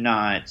should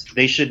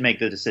make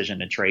the decision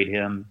to trade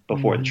him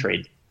before the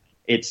trade.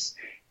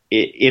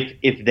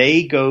 If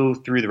they go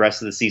through the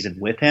rest of the season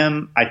with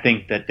him, I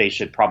think that they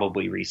should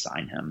probably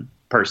re-sign him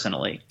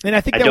personally. And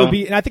I think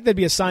that'd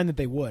be a sign that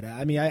they would.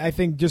 I mean, I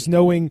think just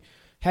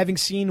having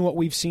seen what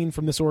we've seen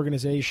from this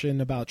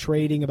organization about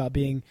trading, about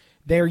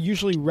they're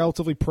usually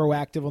relatively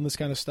proactive on this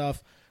kind of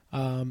stuff.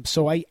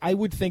 So I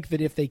would think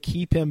that if they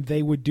keep him,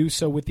 they would do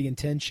so with the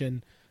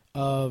intention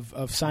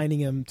of signing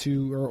him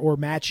to or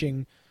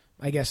matching,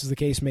 I guess as the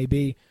case may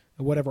be,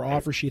 whatever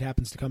offer sheet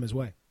happens to come his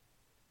way.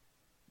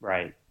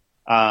 Right.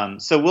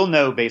 So we'll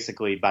know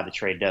basically by the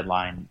trade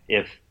deadline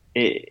if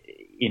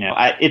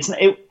I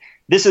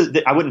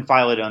wouldn't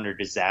file it under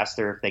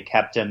disaster if they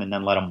kept him and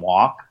then let him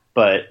walk,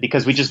 but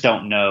because we just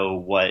don't know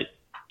what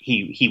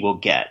he will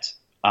get,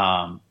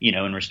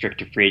 in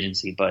restricted free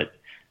agency. But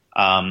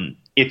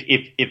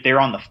if they're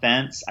on the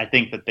fence, I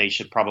think that they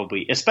should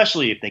probably,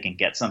 especially if they can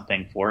get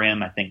something for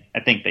him, I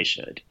think they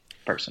should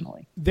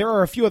personally. There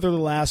are a few other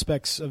little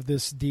aspects of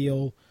this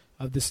deal,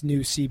 of this new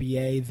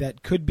CBA,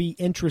 that could be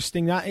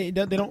interesting. They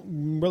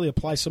don't really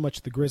apply so much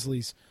to the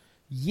Grizzlies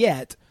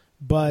yet,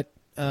 but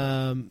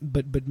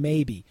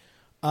maybe.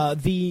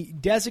 The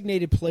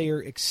designated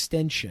player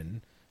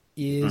extension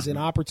is an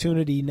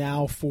opportunity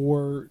now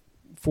for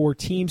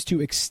teams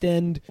to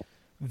extend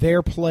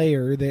their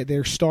player,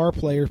 their star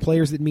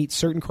players that meet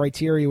certain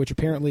criteria, which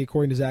apparently,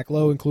 according to Zach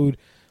Lowe, include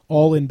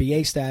all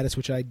NBA status,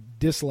 which I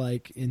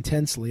dislike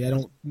intensely. I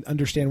don't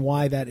understand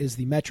why that is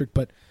the metric,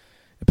 but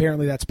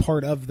apparently that's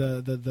part of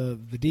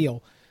the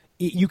deal.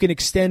 You can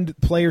extend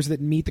players that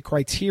meet the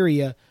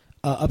criteria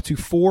up to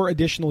 4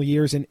 additional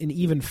years, and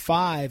even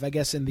 5, I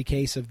guess, in the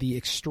case of the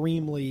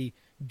extremely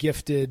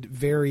gifted,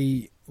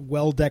 very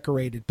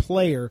well-decorated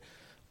player.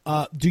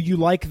 Do you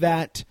like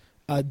that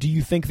Do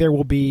you think there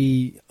will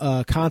be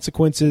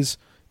consequences,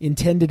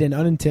 intended and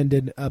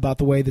unintended, about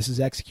the way this is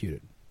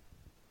executed?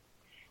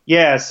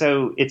 Yeah,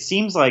 so it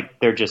seems like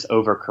they're just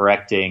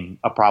overcorrecting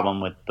a problem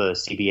with the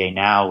CBA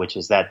now, which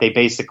is that they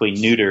basically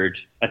neutered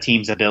a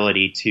team's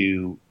ability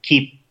to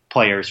keep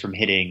players from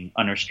hitting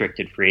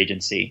unrestricted free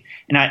agency.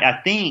 And I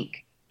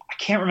think, I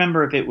can't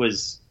remember if it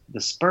was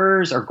the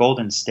Spurs or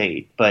Golden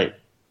State, but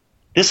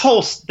this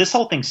whole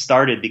thing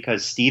started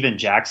because Steven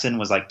Jackson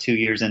was like 2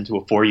 years into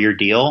a 4-year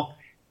deal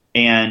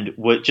and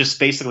what just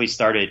basically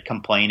started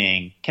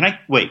complaining. Can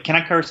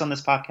I curse on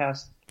this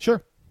podcast?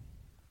 Sure.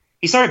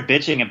 He started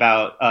bitching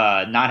about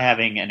not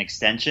having an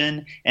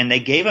extension, and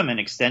they gave him an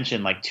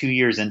extension like 2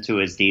 years into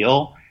his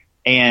deal,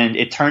 and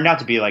it turned out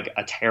to be like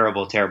a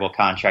terrible, terrible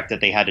contract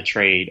that they had to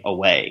trade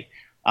away.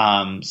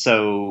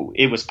 So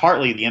it was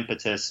partly the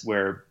impetus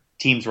where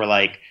teams were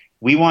like,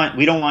 we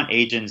don't want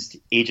agents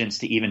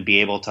to even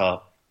be able to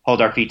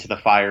hold our feet to the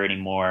fire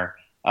anymore.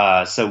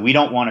 So we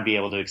don't want to be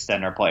able to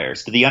extend our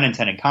players. But the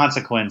unintended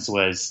consequence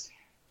was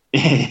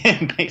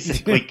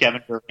basically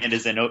Kevin Durant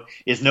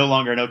is no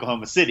longer in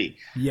Oklahoma City.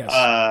 Yes.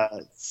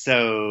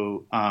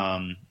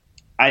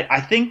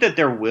 I think that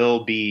there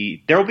will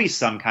be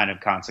some kind of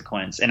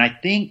consequence, and I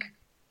think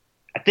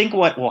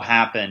what will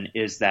happen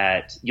is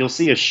that you'll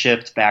see a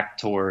shift back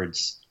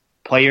towards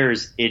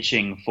players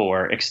itching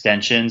for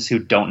extensions who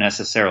don't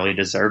necessarily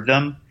deserve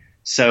them.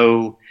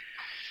 So,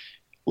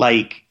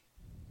 like,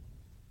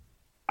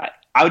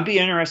 I would be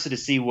interested to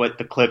see what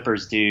the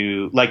Clippers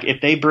do. Like, if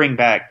they bring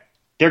back.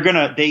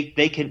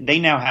 They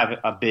now have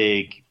a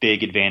big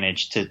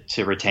advantage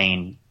to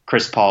retain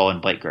Chris Paul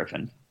and Blake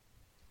Griffin.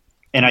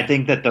 And I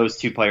think that those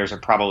two players are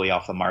probably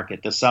off the market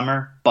this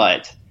summer,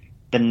 but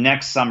the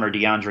next summer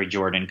DeAndre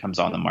Jordan comes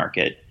on the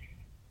market.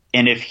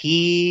 And if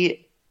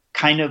he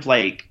kind of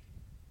like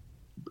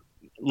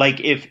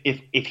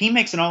if he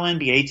makes an all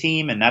NBA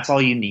team and that's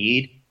all you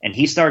need, and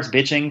he starts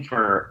bitching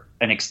for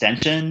an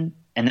extension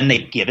and then they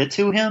give it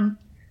to him,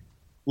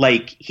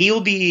 like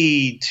he'll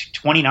be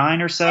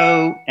 29 or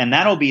so, and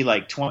that'll be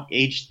like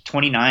age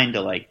 29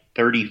 to like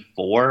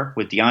 34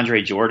 with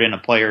DeAndre Jordan, a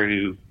player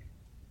who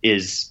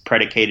is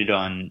predicated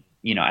on,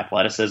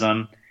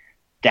 athleticism.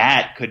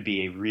 That could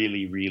be a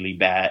really, really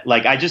bad.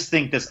 Like, I just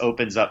think this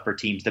opens up for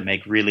teams to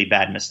make really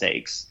bad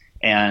mistakes.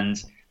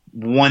 And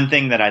one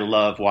thing that I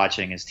love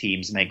watching is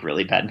teams make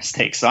really bad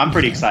mistakes. So I'm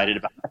pretty excited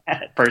about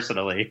that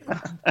personally.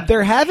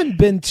 There haven't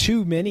been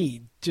too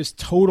many just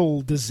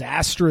total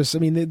disastrous. I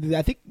mean,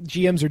 I think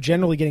GMs are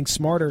generally getting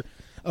smarter,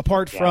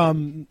 apart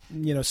from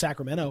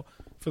Sacramento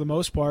for the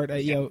most part.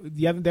 There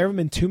haven't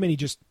been too many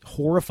just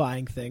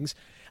horrifying things.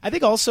 I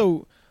think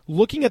also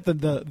looking at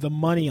the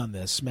money on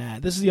this,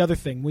 Matt. This is the other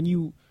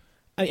thing.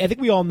 I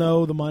think we all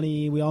know the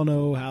money. We all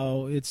know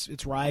how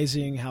it's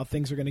rising, how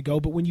things are going to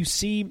go. But when you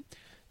see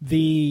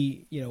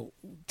the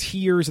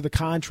tiers of the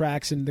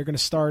contracts, and they're going to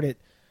start at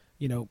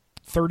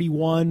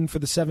 31 for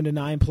the 7 to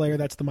 9 player,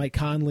 that's the Mike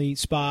Conley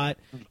spot.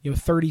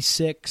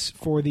 36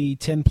 for the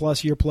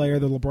 10+ year player,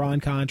 the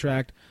LeBron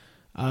contract.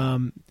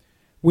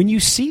 When you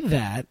see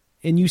that,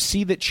 and you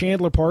see that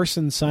Chandler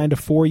Parsons signed a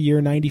 4-year,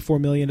 $94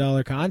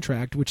 million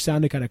contract, which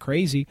sounded kind of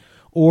crazy,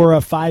 or a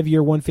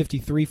 5-year,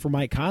 $153 for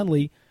Mike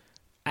Conley,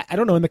 I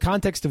don't know, in the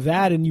context of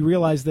that, and you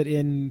realize that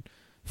in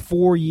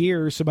 4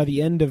 years, so by the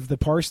end of the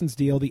Parsons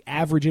deal, the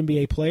average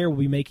NBA player will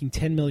be making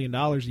 $10 million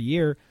a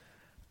year.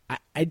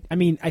 I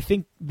mean, I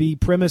think the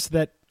premise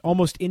that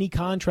almost any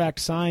contract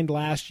signed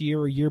last year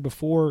or year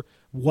before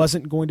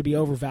wasn't going to be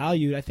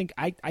overvalued, I think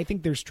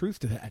there's truth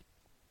to that.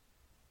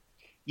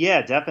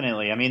 Yeah,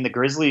 definitely. I mean, the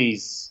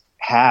Grizzlies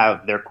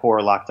have their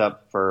core locked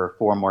up for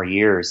 4 more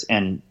years,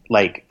 and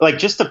like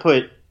just to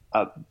put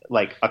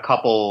a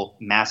couple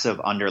massive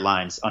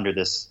underlines under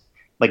this,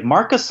 like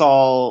Marc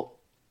Gasol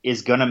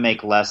is going to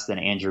make less than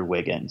Andrew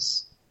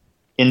Wiggins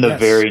in the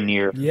very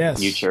near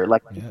future.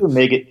 Like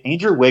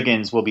Andrew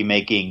Wiggins will be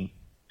making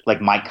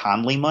like Mike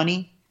Conley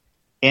money,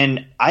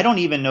 and I don't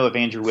even know if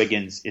Andrew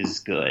Wiggins is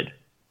good.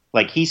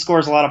 Like, he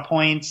scores a lot of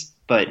points,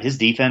 but his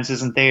defense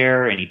isn't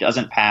there, and he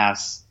doesn't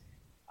pass.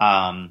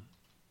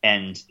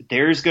 And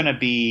there's going to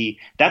be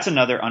 – that's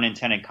another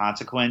unintended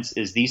consequence,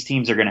 is these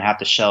teams are going to have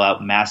to shell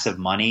out massive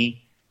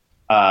money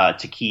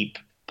to keep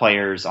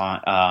players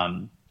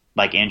on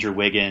like Andrew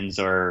Wiggins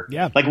or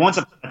like once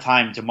upon a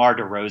time, DeMar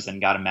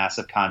DeRozan got a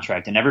massive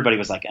contract, and everybody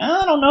was like,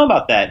 I don't know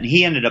about that. And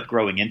he ended up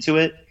growing into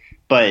it.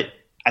 But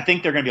I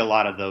think there are going to be a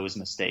lot of those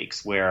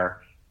mistakes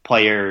where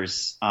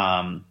players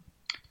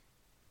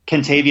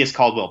Kentavious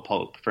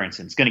Caldwell-Pope, for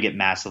instance, is going to get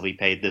massively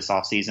paid this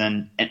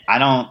offseason. And I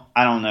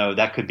don't know.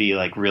 That could be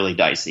like really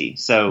dicey.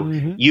 So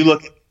you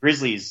look at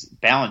Grizzlies'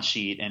 balance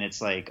sheet and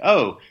it's like,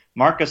 oh,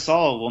 Marc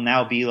Gasol will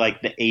now be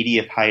like the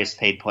 80th highest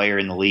paid player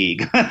in the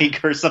league,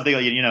 or something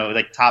like,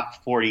 like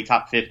top 40,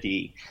 top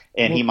 50.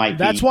 And he might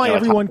that's be. Why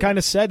everyone kind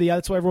of said,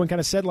 that's why everyone kind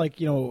of said, like,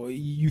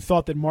 you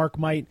thought that Mark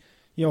might,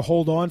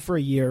 hold on for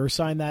a year or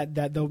sign that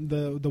the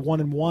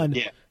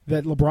 1-and-1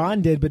 that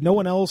LeBron did, but no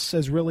one else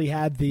has really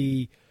had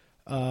the,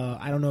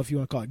 I don't know if you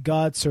want to call it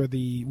guts or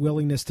the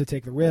willingness to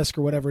take the risk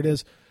or whatever it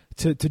is,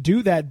 to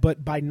do that.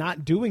 But by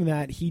not doing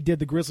that, he did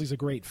the Grizzlies a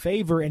great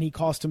favor, and he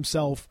cost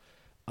himself,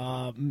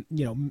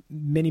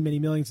 many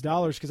millions of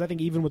dollars. Because I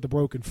think even with the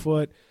broken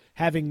foot,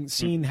 having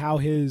seen how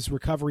his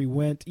recovery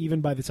went,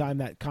 even by the time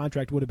that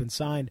contract would have been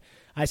signed,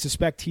 I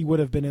suspect he would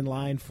have been in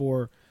line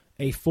for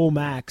a full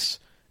max.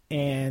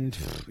 And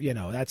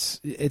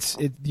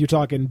you're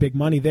talking big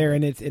money there.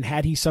 And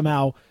had he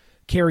somehow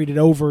carried it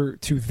over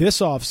to this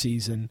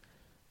offseason,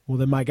 well,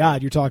 then my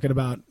God, you're talking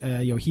about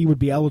he would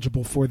be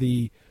eligible for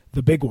the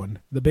big one,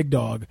 the big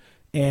dog.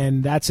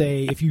 And that's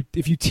if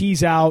you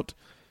tease out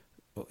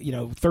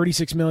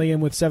 $36 million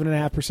with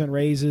 7.5%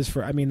 raises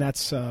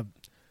that's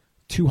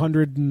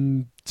 200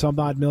 and some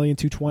odd million,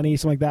 220,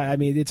 something like that. I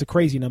mean, it's a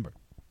crazy number.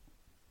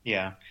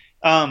 Yeah.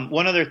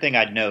 One other thing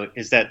I'd note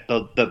is that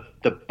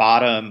the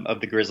bottom of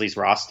the Grizzlies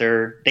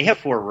roster, they have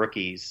 4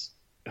 rookies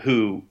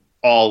who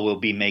all will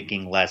be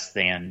making less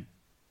than,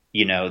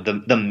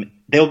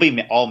 they'll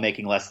be all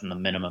making less than the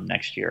minimum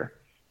next year.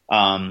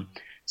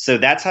 So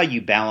that's how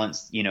you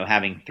balance,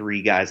 having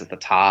 3 guys at the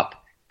top,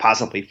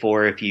 possibly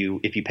 4 if you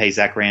pay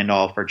Zach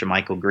Randolph or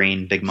JaMychal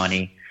Green big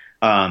money.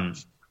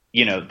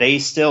 They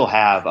still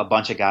have a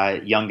bunch of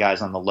young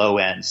guys on the low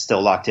end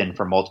still locked in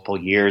for multiple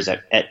years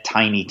at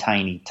tiny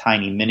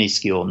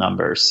minuscule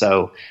numbers.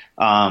 So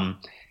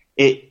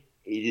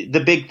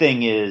the big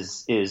thing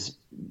is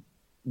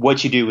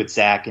what you do with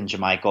Zach and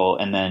JaMychal,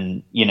 and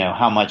then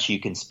how much you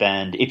can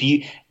spend.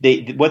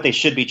 What they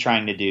should be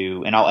trying to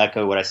do, and I'll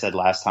echo what I said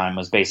last time,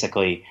 was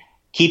basically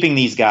keeping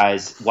these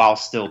guys while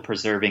still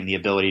preserving the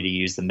ability to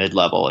use the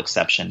mid-level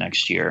exception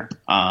next year.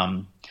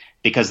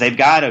 Because they've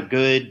got a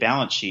good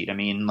balance sheet. I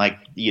mean,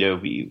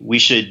 we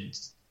should,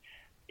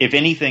 if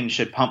anything,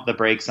 should pump the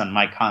brakes on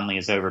Mike Conley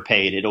is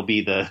overpaid. It'll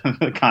be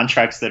the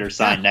contracts that are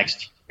signed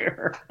next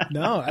year.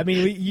 No, I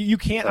mean, you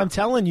can't. I'm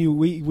telling you,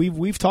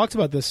 we've talked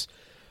about this,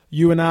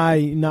 you and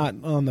I, not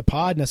on the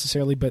pod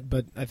necessarily,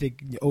 but I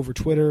think over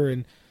Twitter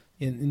and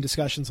in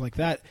discussions like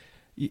that.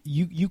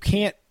 You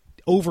can't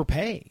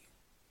overpay.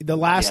 The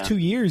last 2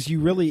 years,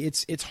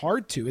 it's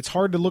hard to. It's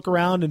hard to look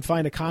around and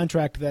find a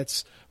contract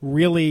that's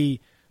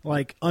really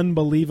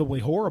unbelievably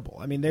horrible.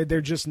 I mean,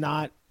 they're just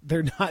not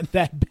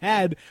that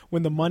bad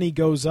when the money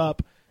goes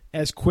up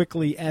as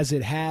quickly as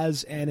it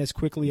has and as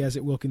quickly as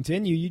it will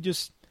continue.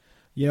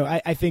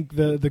 I think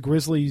the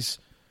Grizzlies,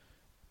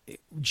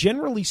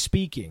 generally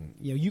speaking,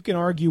 you can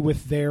argue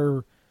with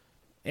their,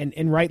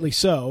 and rightly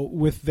so,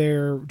 with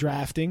their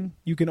drafting.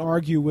 You can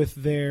argue with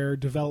their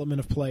development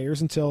of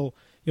players until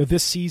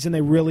this season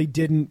they really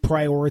didn't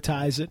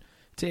prioritize it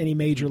to any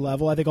major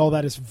level. I think all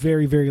that is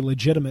very, very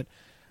legitimate.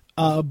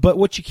 But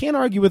what you can't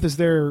argue with is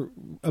their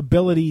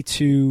ability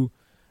to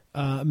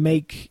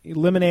make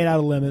lemonade out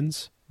of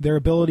lemons, their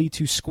ability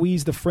to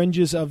squeeze the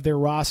fringes of their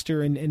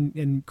roster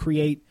and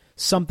create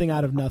something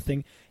out of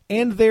nothing,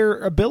 and their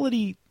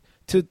ability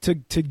to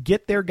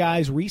get their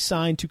guys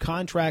re-signed to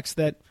contracts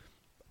that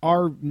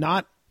are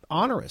not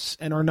onerous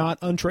and are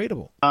not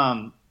untradeable.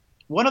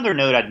 One other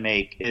note I'd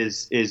make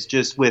is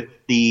just with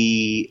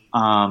the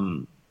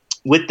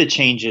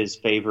changes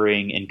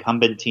favoring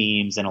incumbent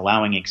teams and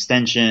allowing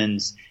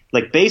extensions.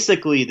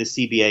 Basically, the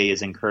CBA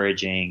is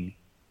encouraging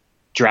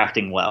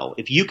drafting well.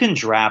 If you can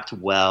draft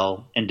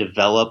well and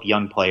develop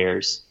young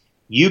players,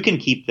 you can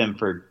keep them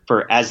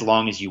for as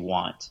long as you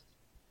want.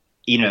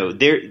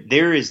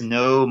 There is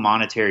no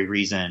monetary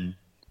reason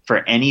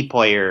for any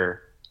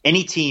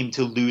team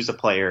to lose a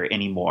player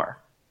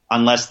anymore,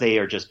 unless they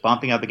are just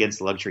bumping up against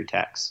luxury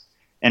tax.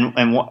 And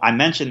I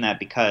mention that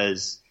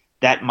because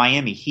that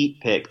Miami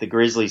Heat pick the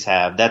Grizzlies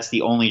have, that's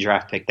the only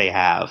draft pick they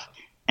have.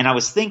 And I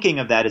was thinking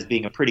of that as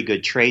being a pretty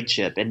good trade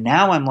chip. And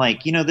now I'm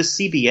like, the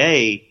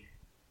CBA,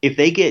 if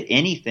they get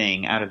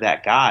anything out of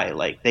that guy,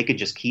 they could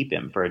just keep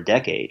him for a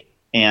decade.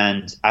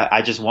 And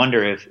I just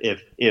wonder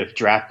if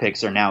draft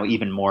picks are now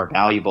even more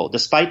valuable,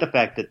 despite the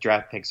fact that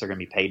draft picks are going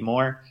to be paid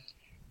more,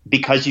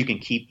 because you can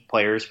keep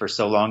players for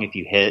so long. If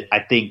you hit, I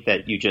think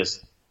that you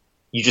just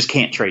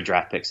can't trade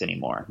draft picks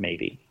anymore.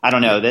 Maybe, I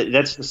don't know.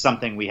 That's just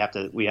something we have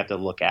to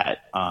look at.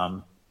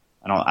 I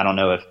don't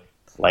know if.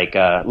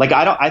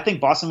 I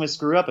think Boston would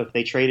screw up if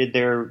they traded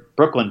their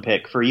Brooklyn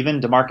pick for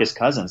even DeMarcus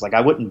Cousins.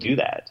 I wouldn't do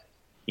that,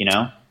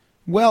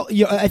 Well,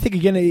 I think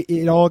again,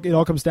 it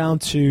all comes down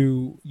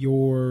to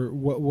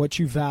what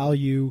you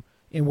value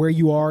and where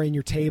you are in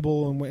your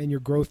table and your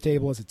growth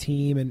table as a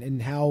team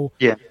and how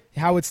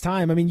it's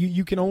time. I mean,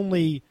 you can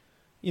only,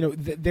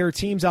 there are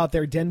teams out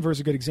there. Denver's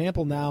a good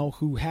example now,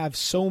 who have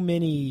so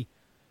many,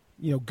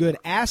 good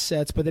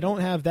assets, but they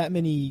don't have that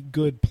many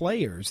good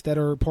players that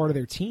are part of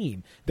their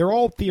team. They're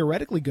all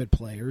theoretically good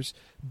players,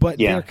 but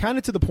they're kind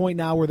of to the point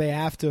now where they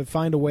have to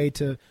find a way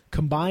to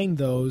combine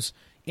those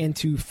and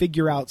to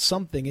figure out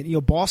something.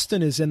 And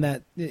Boston is in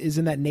that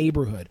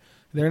neighborhood.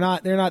 They're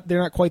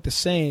not quite the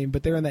same,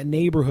 but they're in that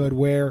neighborhood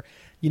where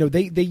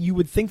they you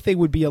would think they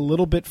would be a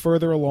little bit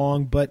further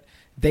along, but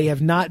they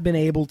have not been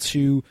able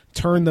to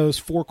turn those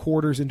 4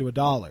 quarters into a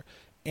dollar.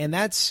 And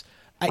that's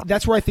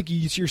where I think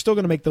you're still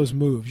going to make those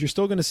moves. You're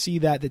still going to see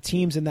that the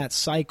teams in that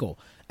cycle.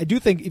 I do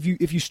think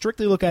if you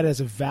strictly look at it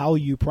as a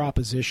value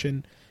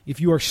proposition, if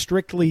you are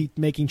strictly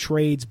making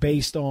trades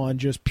based on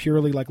just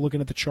purely like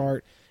looking at the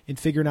chart and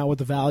figuring out what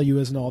the value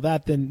is and all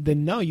that, then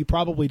no, you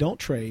probably don't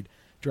trade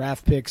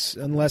draft picks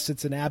unless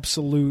it's an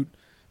absolute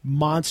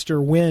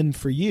monster win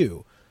for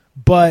you.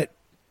 But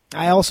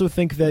I also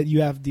think that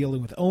you have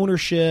dealing with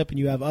ownership and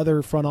you have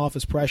other front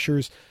office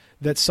pressures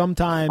that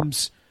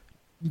sometimes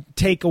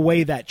take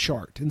away that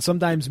chart and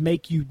sometimes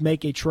make you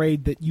make a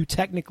trade that you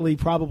technically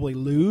probably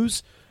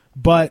lose,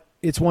 but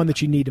it's one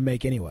that you need to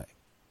make anyway.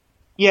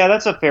 Yeah,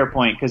 that's a fair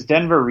point because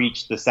Denver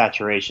reached the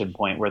saturation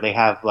point where they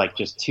have like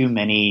just too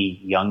many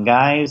young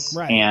guys,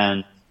 right.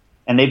 and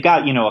they've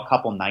got, a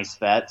couple nice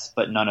vets,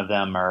 but none of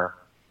them are,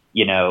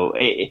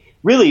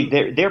 really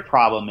their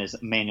problem is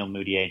Emmanuel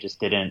Mudiay just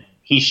didn't.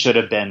 He should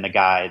have been the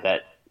guy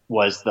that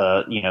was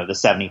the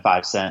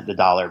 75 cent, the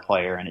dollar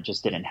player, and it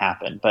just didn't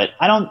happen. But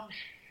I don't.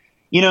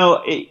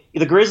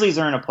 The Grizzlies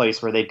are in a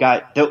place where they've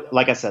got,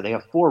 like I said, they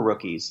have 4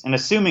 rookies, and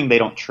assuming they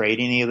don't trade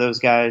any of those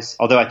guys,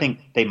 although I think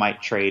they might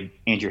trade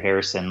Andrew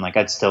Harrison, like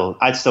I'd still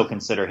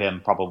consider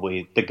him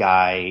probably the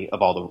guy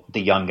of all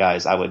the young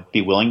guys I would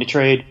be willing to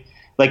trade.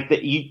 Like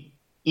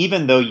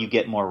even though you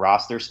get more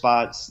roster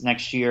spots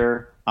next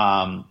year,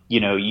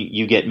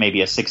 you get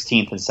maybe a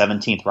 16th and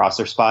 17th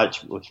roster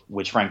spot,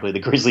 which frankly the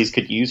Grizzlies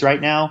could use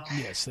right now.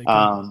 Yes, they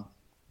can.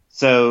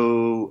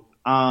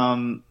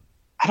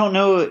 I don't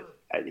know.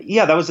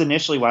 Yeah, that was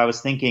initially why I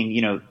was thinking,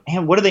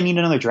 man, what do they need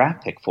another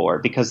draft pick for?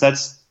 Because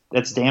that's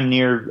damn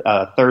near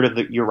a third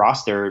of your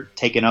roster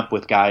taken up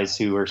with guys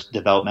who are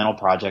developmental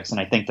projects,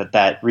 and I think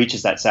that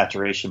reaches that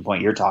saturation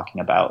point you're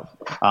talking about.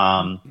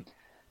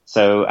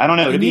 So I don't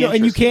know.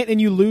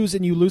 And you lose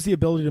the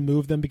ability to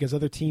move them because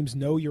other teams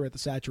know you're at the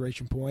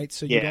saturation point,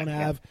 so you don't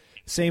have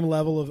the same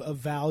level of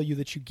value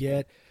that you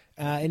get,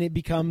 and it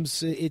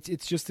becomes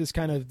it's just this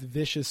kind of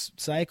vicious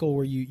cycle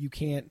where you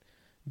can't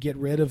get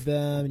rid of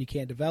them and you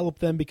can't develop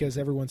them because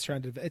everyone's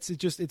trying to. It's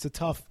a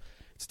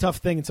tough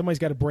thing, and somebody's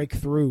got to break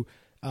through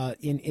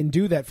and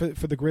do that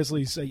for the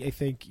Grizzlies. I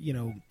think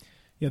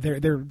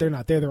they're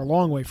not there. They're a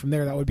long way from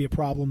there. That would be a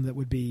problem that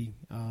would be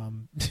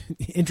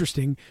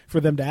interesting for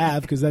them to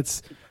have because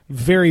that's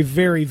very,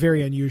 very,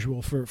 very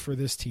unusual for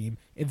this team.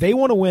 If they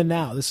want to win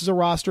now, this is a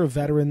roster of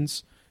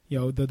veterans.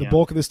 The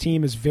bulk of this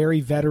team is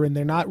very veteran.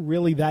 They're not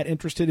really that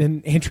interested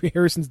in Andrew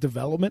Harrison's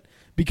development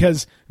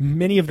because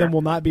many of them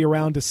will not be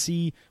around to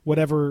see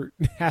whatever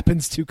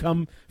happens to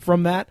come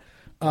from that.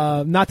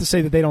 Not to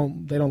say that they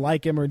don't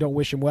like him or don't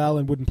wish him well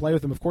and wouldn't play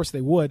with him. Of course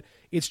they would.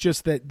 It's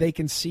just that they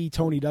can see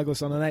Tony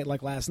Douglas on a night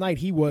like last night.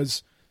 He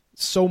was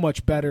so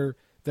much better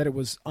that it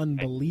was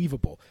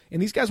unbelievable.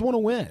 And these guys want to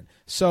win.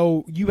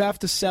 So you have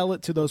to sell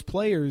it to those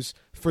players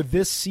for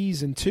this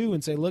season too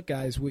and say, look,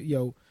 guys,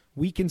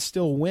 we can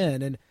still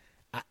win. And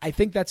I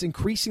think that's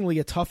increasingly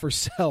a tougher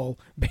sell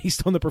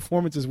based on the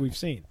performances we've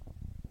seen.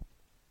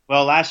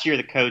 Well, last year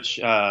the coach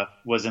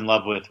was in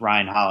love with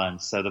Ryan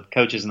Hollins, so the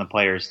coaches and the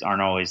players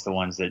aren't always the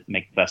ones that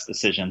make the best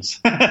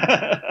decisions.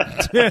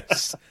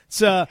 Yes.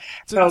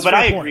 But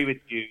I agree with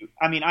you.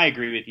 I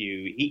agree with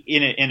you.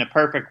 In a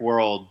perfect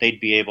world, they'd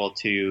be able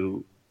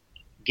to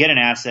get an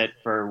asset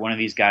for one of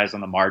these guys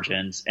on the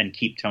margins and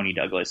keep Tony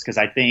Douglas because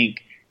I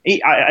think in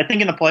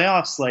the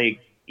playoffs,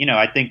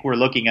 I think we're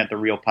looking at the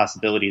real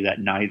possibility that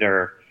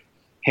neither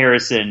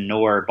Harrison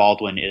nor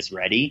Baldwin is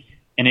ready.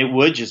 And it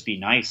would just be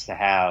nice to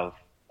have,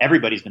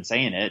 everybody's been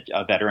saying it,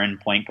 a veteran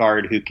point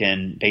guard who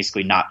can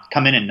basically not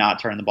come in and not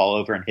turn the ball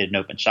over and hit an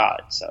open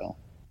shot. So,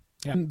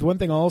 yeah. The one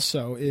thing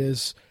also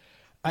is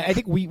I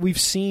think we've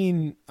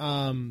seen,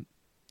 to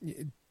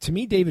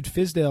me, David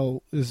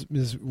Fizdale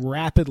is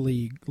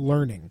rapidly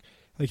learning.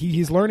 Like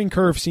his learning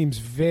curve seems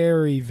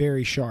very,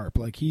 very sharp.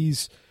 Like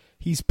he's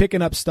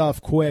picking up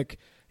stuff quick.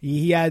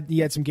 He had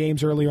some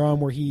games earlier on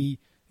where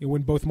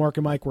when both Mark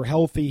and Mike were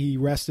healthy, he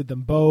rested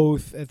them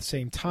both at the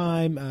same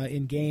time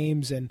in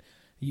games, and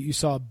you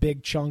saw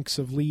big chunks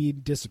of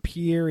lead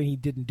disappear, and he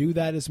didn't do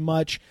that as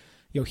much.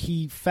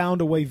 He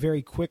found a way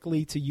very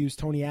quickly to use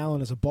Tony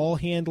Allen as a ball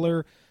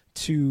handler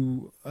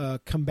to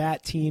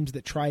combat teams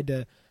that tried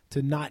to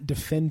not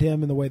defend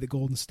him in the way that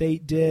Golden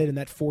State did, and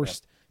that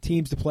forced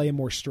teams to play him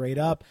more straight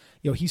up.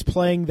 He's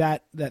playing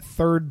that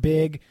third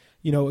big.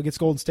 Against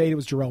Golden State, it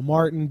was Jarrell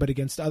Martin, but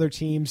against other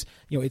teams,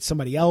 it's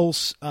somebody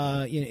else.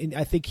 And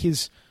I think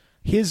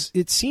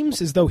it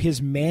seems as though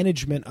his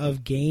management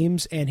of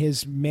games and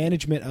his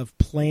management of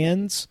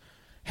plans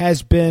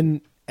has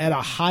been at a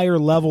higher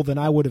level than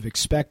I would have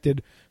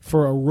expected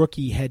for a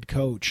rookie head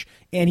coach.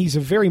 And he's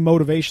a very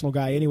motivational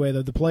guy anyway.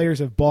 The players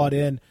have bought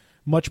in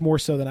much more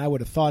so than I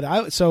would have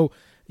thought. So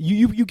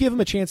you give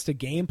him a chance to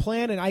game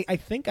plan, and I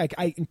think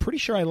I'm pretty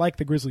sure I like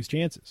the Grizzlies'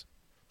 chances.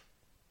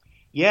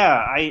 Yeah,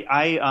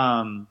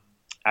 I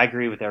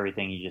agree with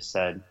everything you just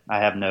said. I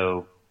have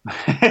no.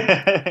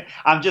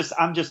 I'm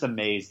just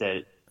amazed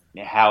at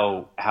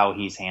how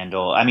he's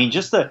handled.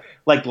 Just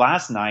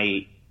last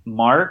night,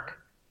 Mark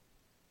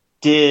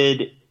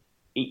did.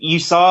 You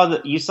saw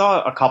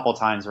a couple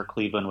times where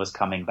Cleveland was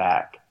coming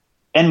back,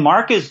 and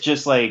Mark is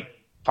just like,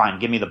 "Fine,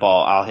 give me the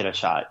ball, I'll hit a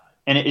shot."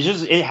 And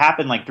it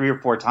happened like 3 or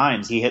 4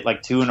 times. He hit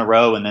like 2 in a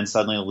row, and then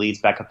suddenly the lead's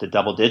back up to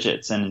double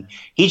digits. And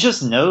he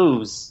just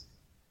knows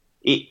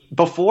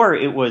before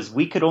it was,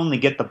 we could only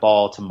get the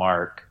ball to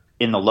Mark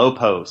in the low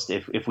post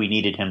if we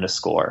needed him to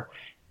score.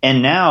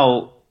 And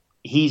now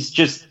he's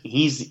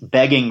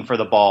begging for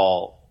the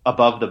ball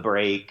above the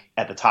break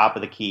at the top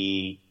of the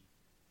key.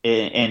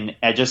 And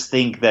I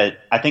think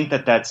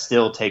that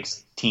still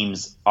takes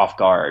teams off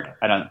guard.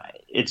 I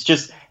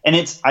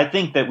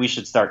think that we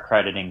should start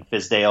crediting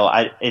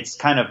Fizdale. It's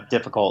kind of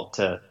difficult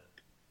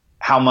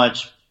how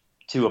much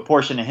to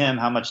apportion to him,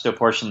 how much to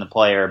apportion the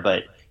player,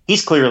 but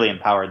he's clearly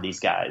empowered these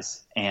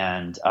guys.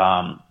 And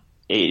Mark,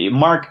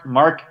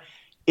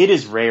 it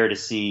is rare to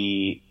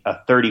see a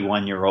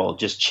 31-year-old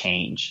just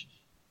change.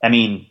 I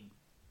mean,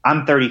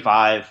 I'm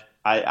 35.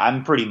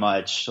 I'm pretty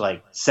much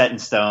like set in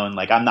stone.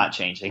 Like, I'm not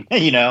changing,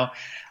 and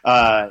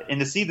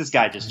to see this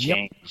guy just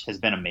change has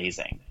been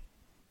amazing.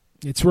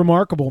 It's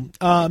remarkable.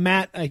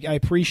 Matt, I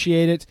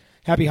appreciate it.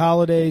 Happy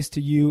holidays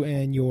to you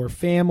and your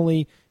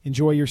family.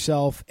 Enjoy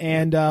yourself,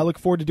 and look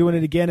forward to doing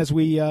it again as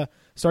we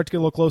start to get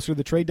a little closer to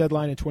the trade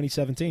deadline in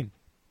 2017.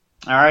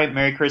 All right.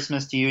 Merry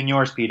Christmas to you and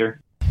yours,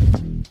 Peter.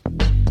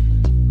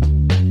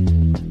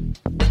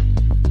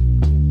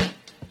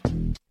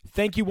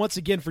 Thank you once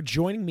again for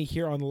joining me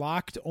here on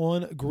Locked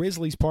On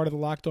Grizzlies, part of the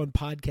Locked On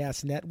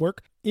Podcast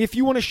Network. If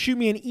you want to shoot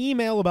me an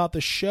email about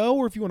the show,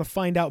 or if you want to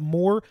find out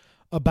more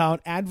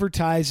about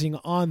advertising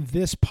on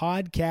this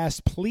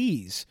podcast,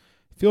 please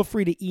feel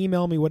free to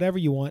email me whatever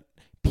you want.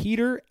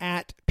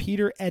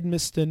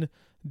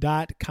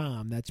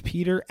 Peter@PeterEdmiston.com. That's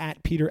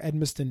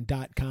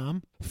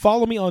Peter@PeterEdmiston.com.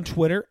 Follow me on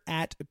Twitter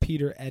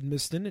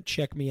 @PeterEdmiston.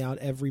 Check me out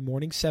every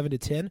morning, 7 to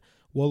 10.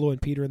 Wolo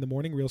and Peter in the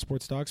morning, Real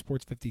Sports Dog,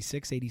 Sports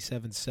 56,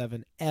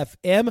 87.7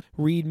 FM.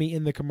 Read me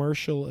in the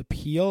Commercial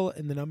Appeal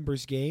in the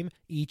Numbers Game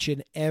each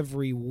and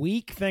every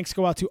week. Thanks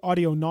go out to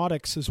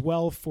Audionautics as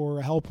well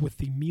for help with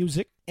the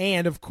music.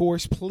 And, of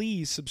course,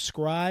 please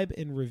subscribe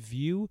and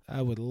review.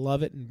 I would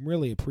love it and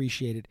really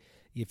appreciate it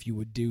if you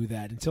would do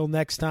that. Until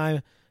next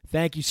time,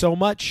 thank you so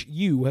much.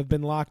 You have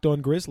been Locked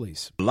On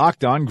Grizzlies.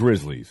 Locked On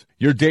Grizzlies,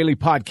 your daily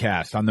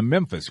podcast on the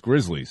Memphis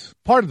Grizzlies.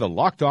 Part of the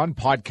Locked On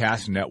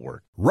Podcast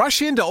Network.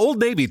 Rush into Old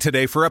Navy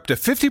today for up to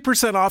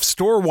 50% off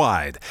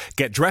store-wide.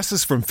 Get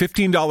dresses from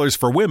 $15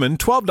 for women,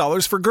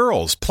 $12 for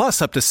girls,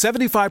 plus up to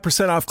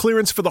 75% off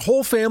clearance for the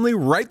whole family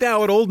right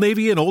now at Old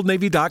Navy and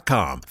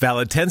OldNavy.com.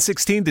 Valid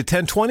 10/16 to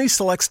 10/20,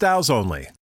 select styles only.